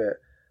week was a bit,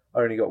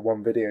 I only got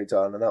 1 video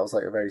done and that was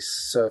like a very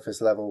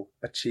surface level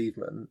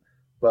achievement,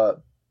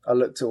 but I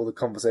looked at all the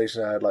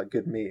conversation I had, like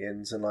good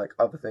meetings and like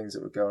other things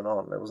that were going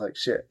on, and it was like,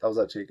 shit, that was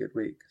actually a good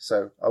week.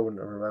 So I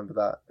wouldn't have remembered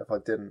that if I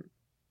didn't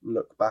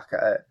look back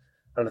at it.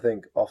 And I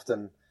think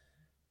often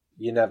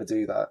you never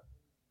do that.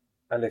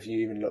 And if you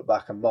even look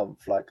back a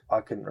month, like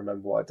I couldn't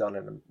remember what I'd done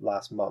in the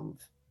last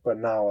month, but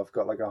now I've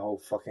got like a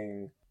whole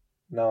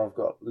now I've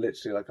got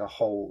literally like a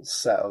whole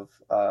set of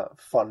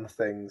fun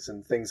things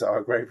and things that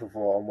I'm grateful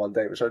for on one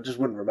day, which I just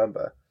wouldn't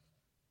remember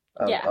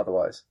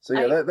otherwise. So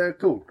yeah, they're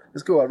cool.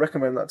 It's cool. I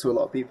recommend that to a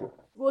lot of people.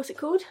 What's it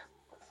called?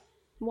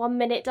 1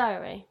 Minute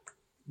Diary?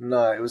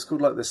 No, it was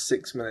called like the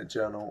 6-minute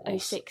journal. Or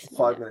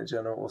 5-minute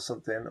journal or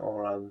something.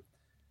 Or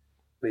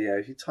but yeah,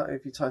 if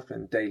you type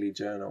in daily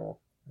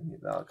journal,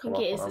 that'll come up.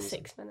 I think it is the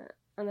 6-minute,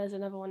 and there's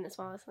another one as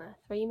well, isn't there?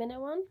 3-minute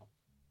one.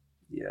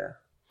 Yeah.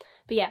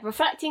 But yeah,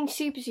 reflecting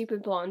super, super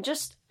important,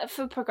 just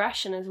for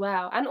progression as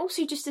well. And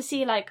also just to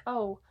see like,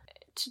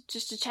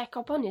 just to check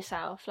up on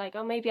yourself. Like,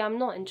 oh, maybe I'm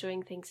not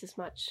enjoying things as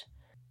much.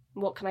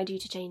 What can I do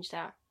to change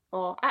that?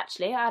 Or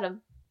actually, I had a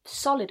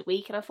solid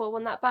week and I thought it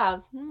wasn't that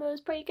bad. It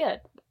was pretty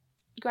good.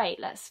 Great,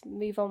 let's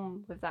move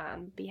on with that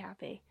and be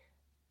happy.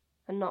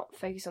 And not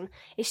focus on...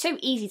 It's so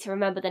easy to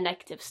remember the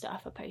negative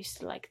stuff opposed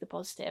to like the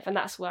positive. And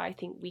that's where I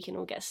think we can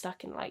all get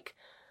stuck in like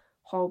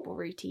horrible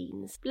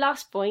routines.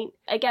 Last point,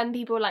 again,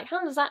 people are like,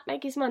 how does that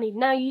make his money?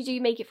 Now you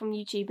do make it from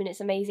YouTube and it's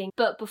amazing,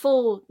 but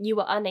before you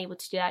were unable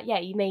to do that,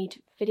 you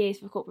made videos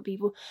for corporate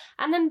people,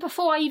 and then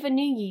before I even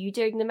knew you were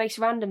doing the most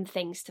random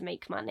things to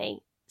make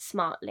money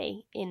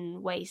smartly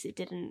in ways that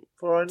didn't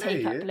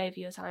take up a load of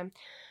your time.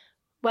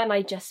 When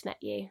I just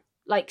met you,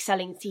 like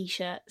selling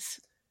t-shirts,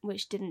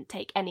 which didn't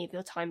take any of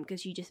your time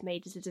because you just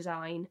made the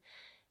design,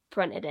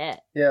 printed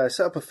it. Yeah, I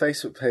set up a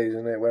Facebook page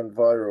and it went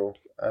viral,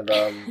 and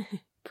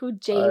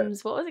called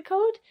James, what was it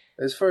called?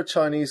 It was for a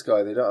Chinese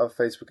guy. They don't have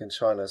Facebook in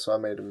China, so I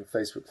made him a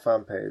Facebook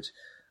fan page,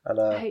 and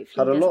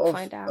had a lot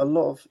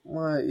of.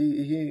 Well,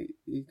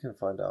 he can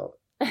find out.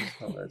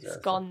 It's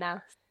gone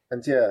now.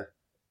 And yeah,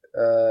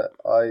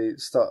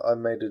 I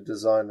made a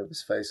design of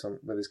his face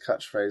with his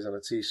catchphrase on a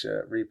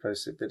t-shirt,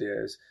 reposted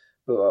videos,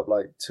 built up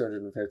like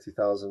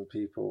 250,000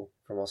 people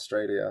from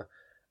Australia,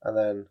 and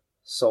then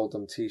sold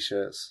them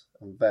t-shirts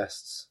and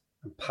vests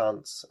and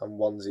pants and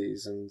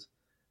onesies and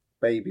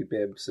baby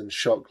bibs and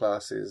shot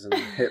glasses and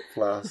hip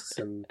flasks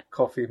and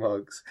coffee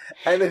mugs.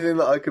 Anything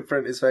that I could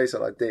print his face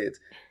on, I did.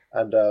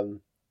 And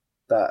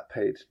that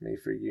paid me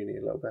for uni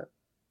a little bit.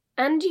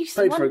 And you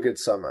paid for a good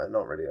summer,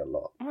 not really a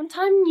lot. One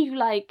time you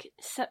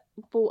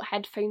bought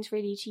headphones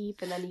really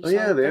cheap, and then you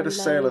they had a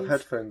sale of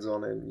headphones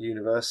on in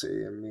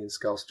university, and me and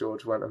Scouse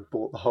George went and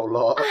bought the whole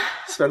lot.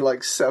 Spent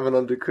like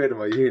 700 quid of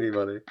my uni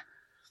money.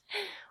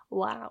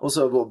 Wow.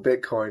 Also, I bought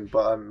Bitcoin,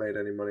 but I haven't made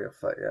any money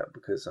off that yet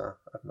because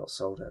I've not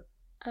sold it.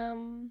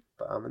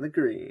 But I'm in the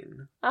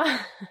green.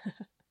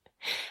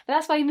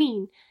 That's what I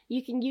mean.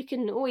 You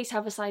can always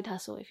have a side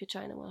hustle if you're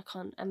trying to work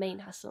on a main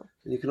hustle.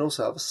 And you can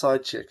also have a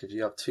side chick if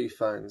you have 2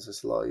 phones.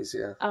 It's a lot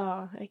easier.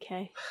 Oh,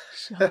 okay.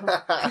 Sure.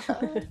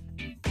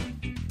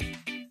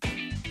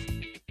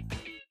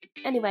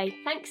 Anyway,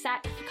 thanks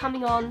Zach for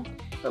coming on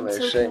and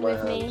talking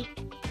with me.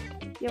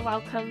 You're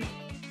welcome.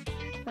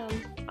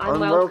 I'm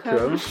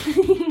welcome.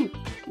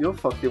 You're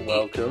fucking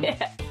welcome.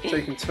 Yeah.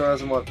 Taking 2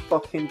 hours of my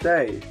fucking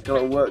day.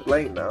 Gotta work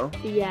late now.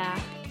 Yeah.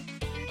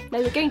 No,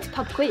 we're going to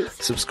pub quiz.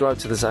 Subscribe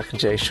to the Zach and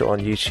Jay Show on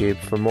YouTube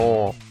for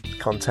more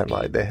content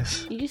like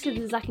this. You just said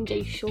the Zach and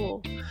Jay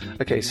Show.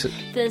 Okay, so...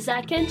 The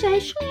Zach and Jay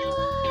Show!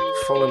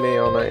 Follow me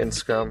on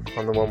Instagram,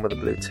 on the one with the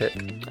blue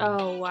tick.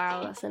 Oh,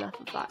 wow, that's enough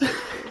of that.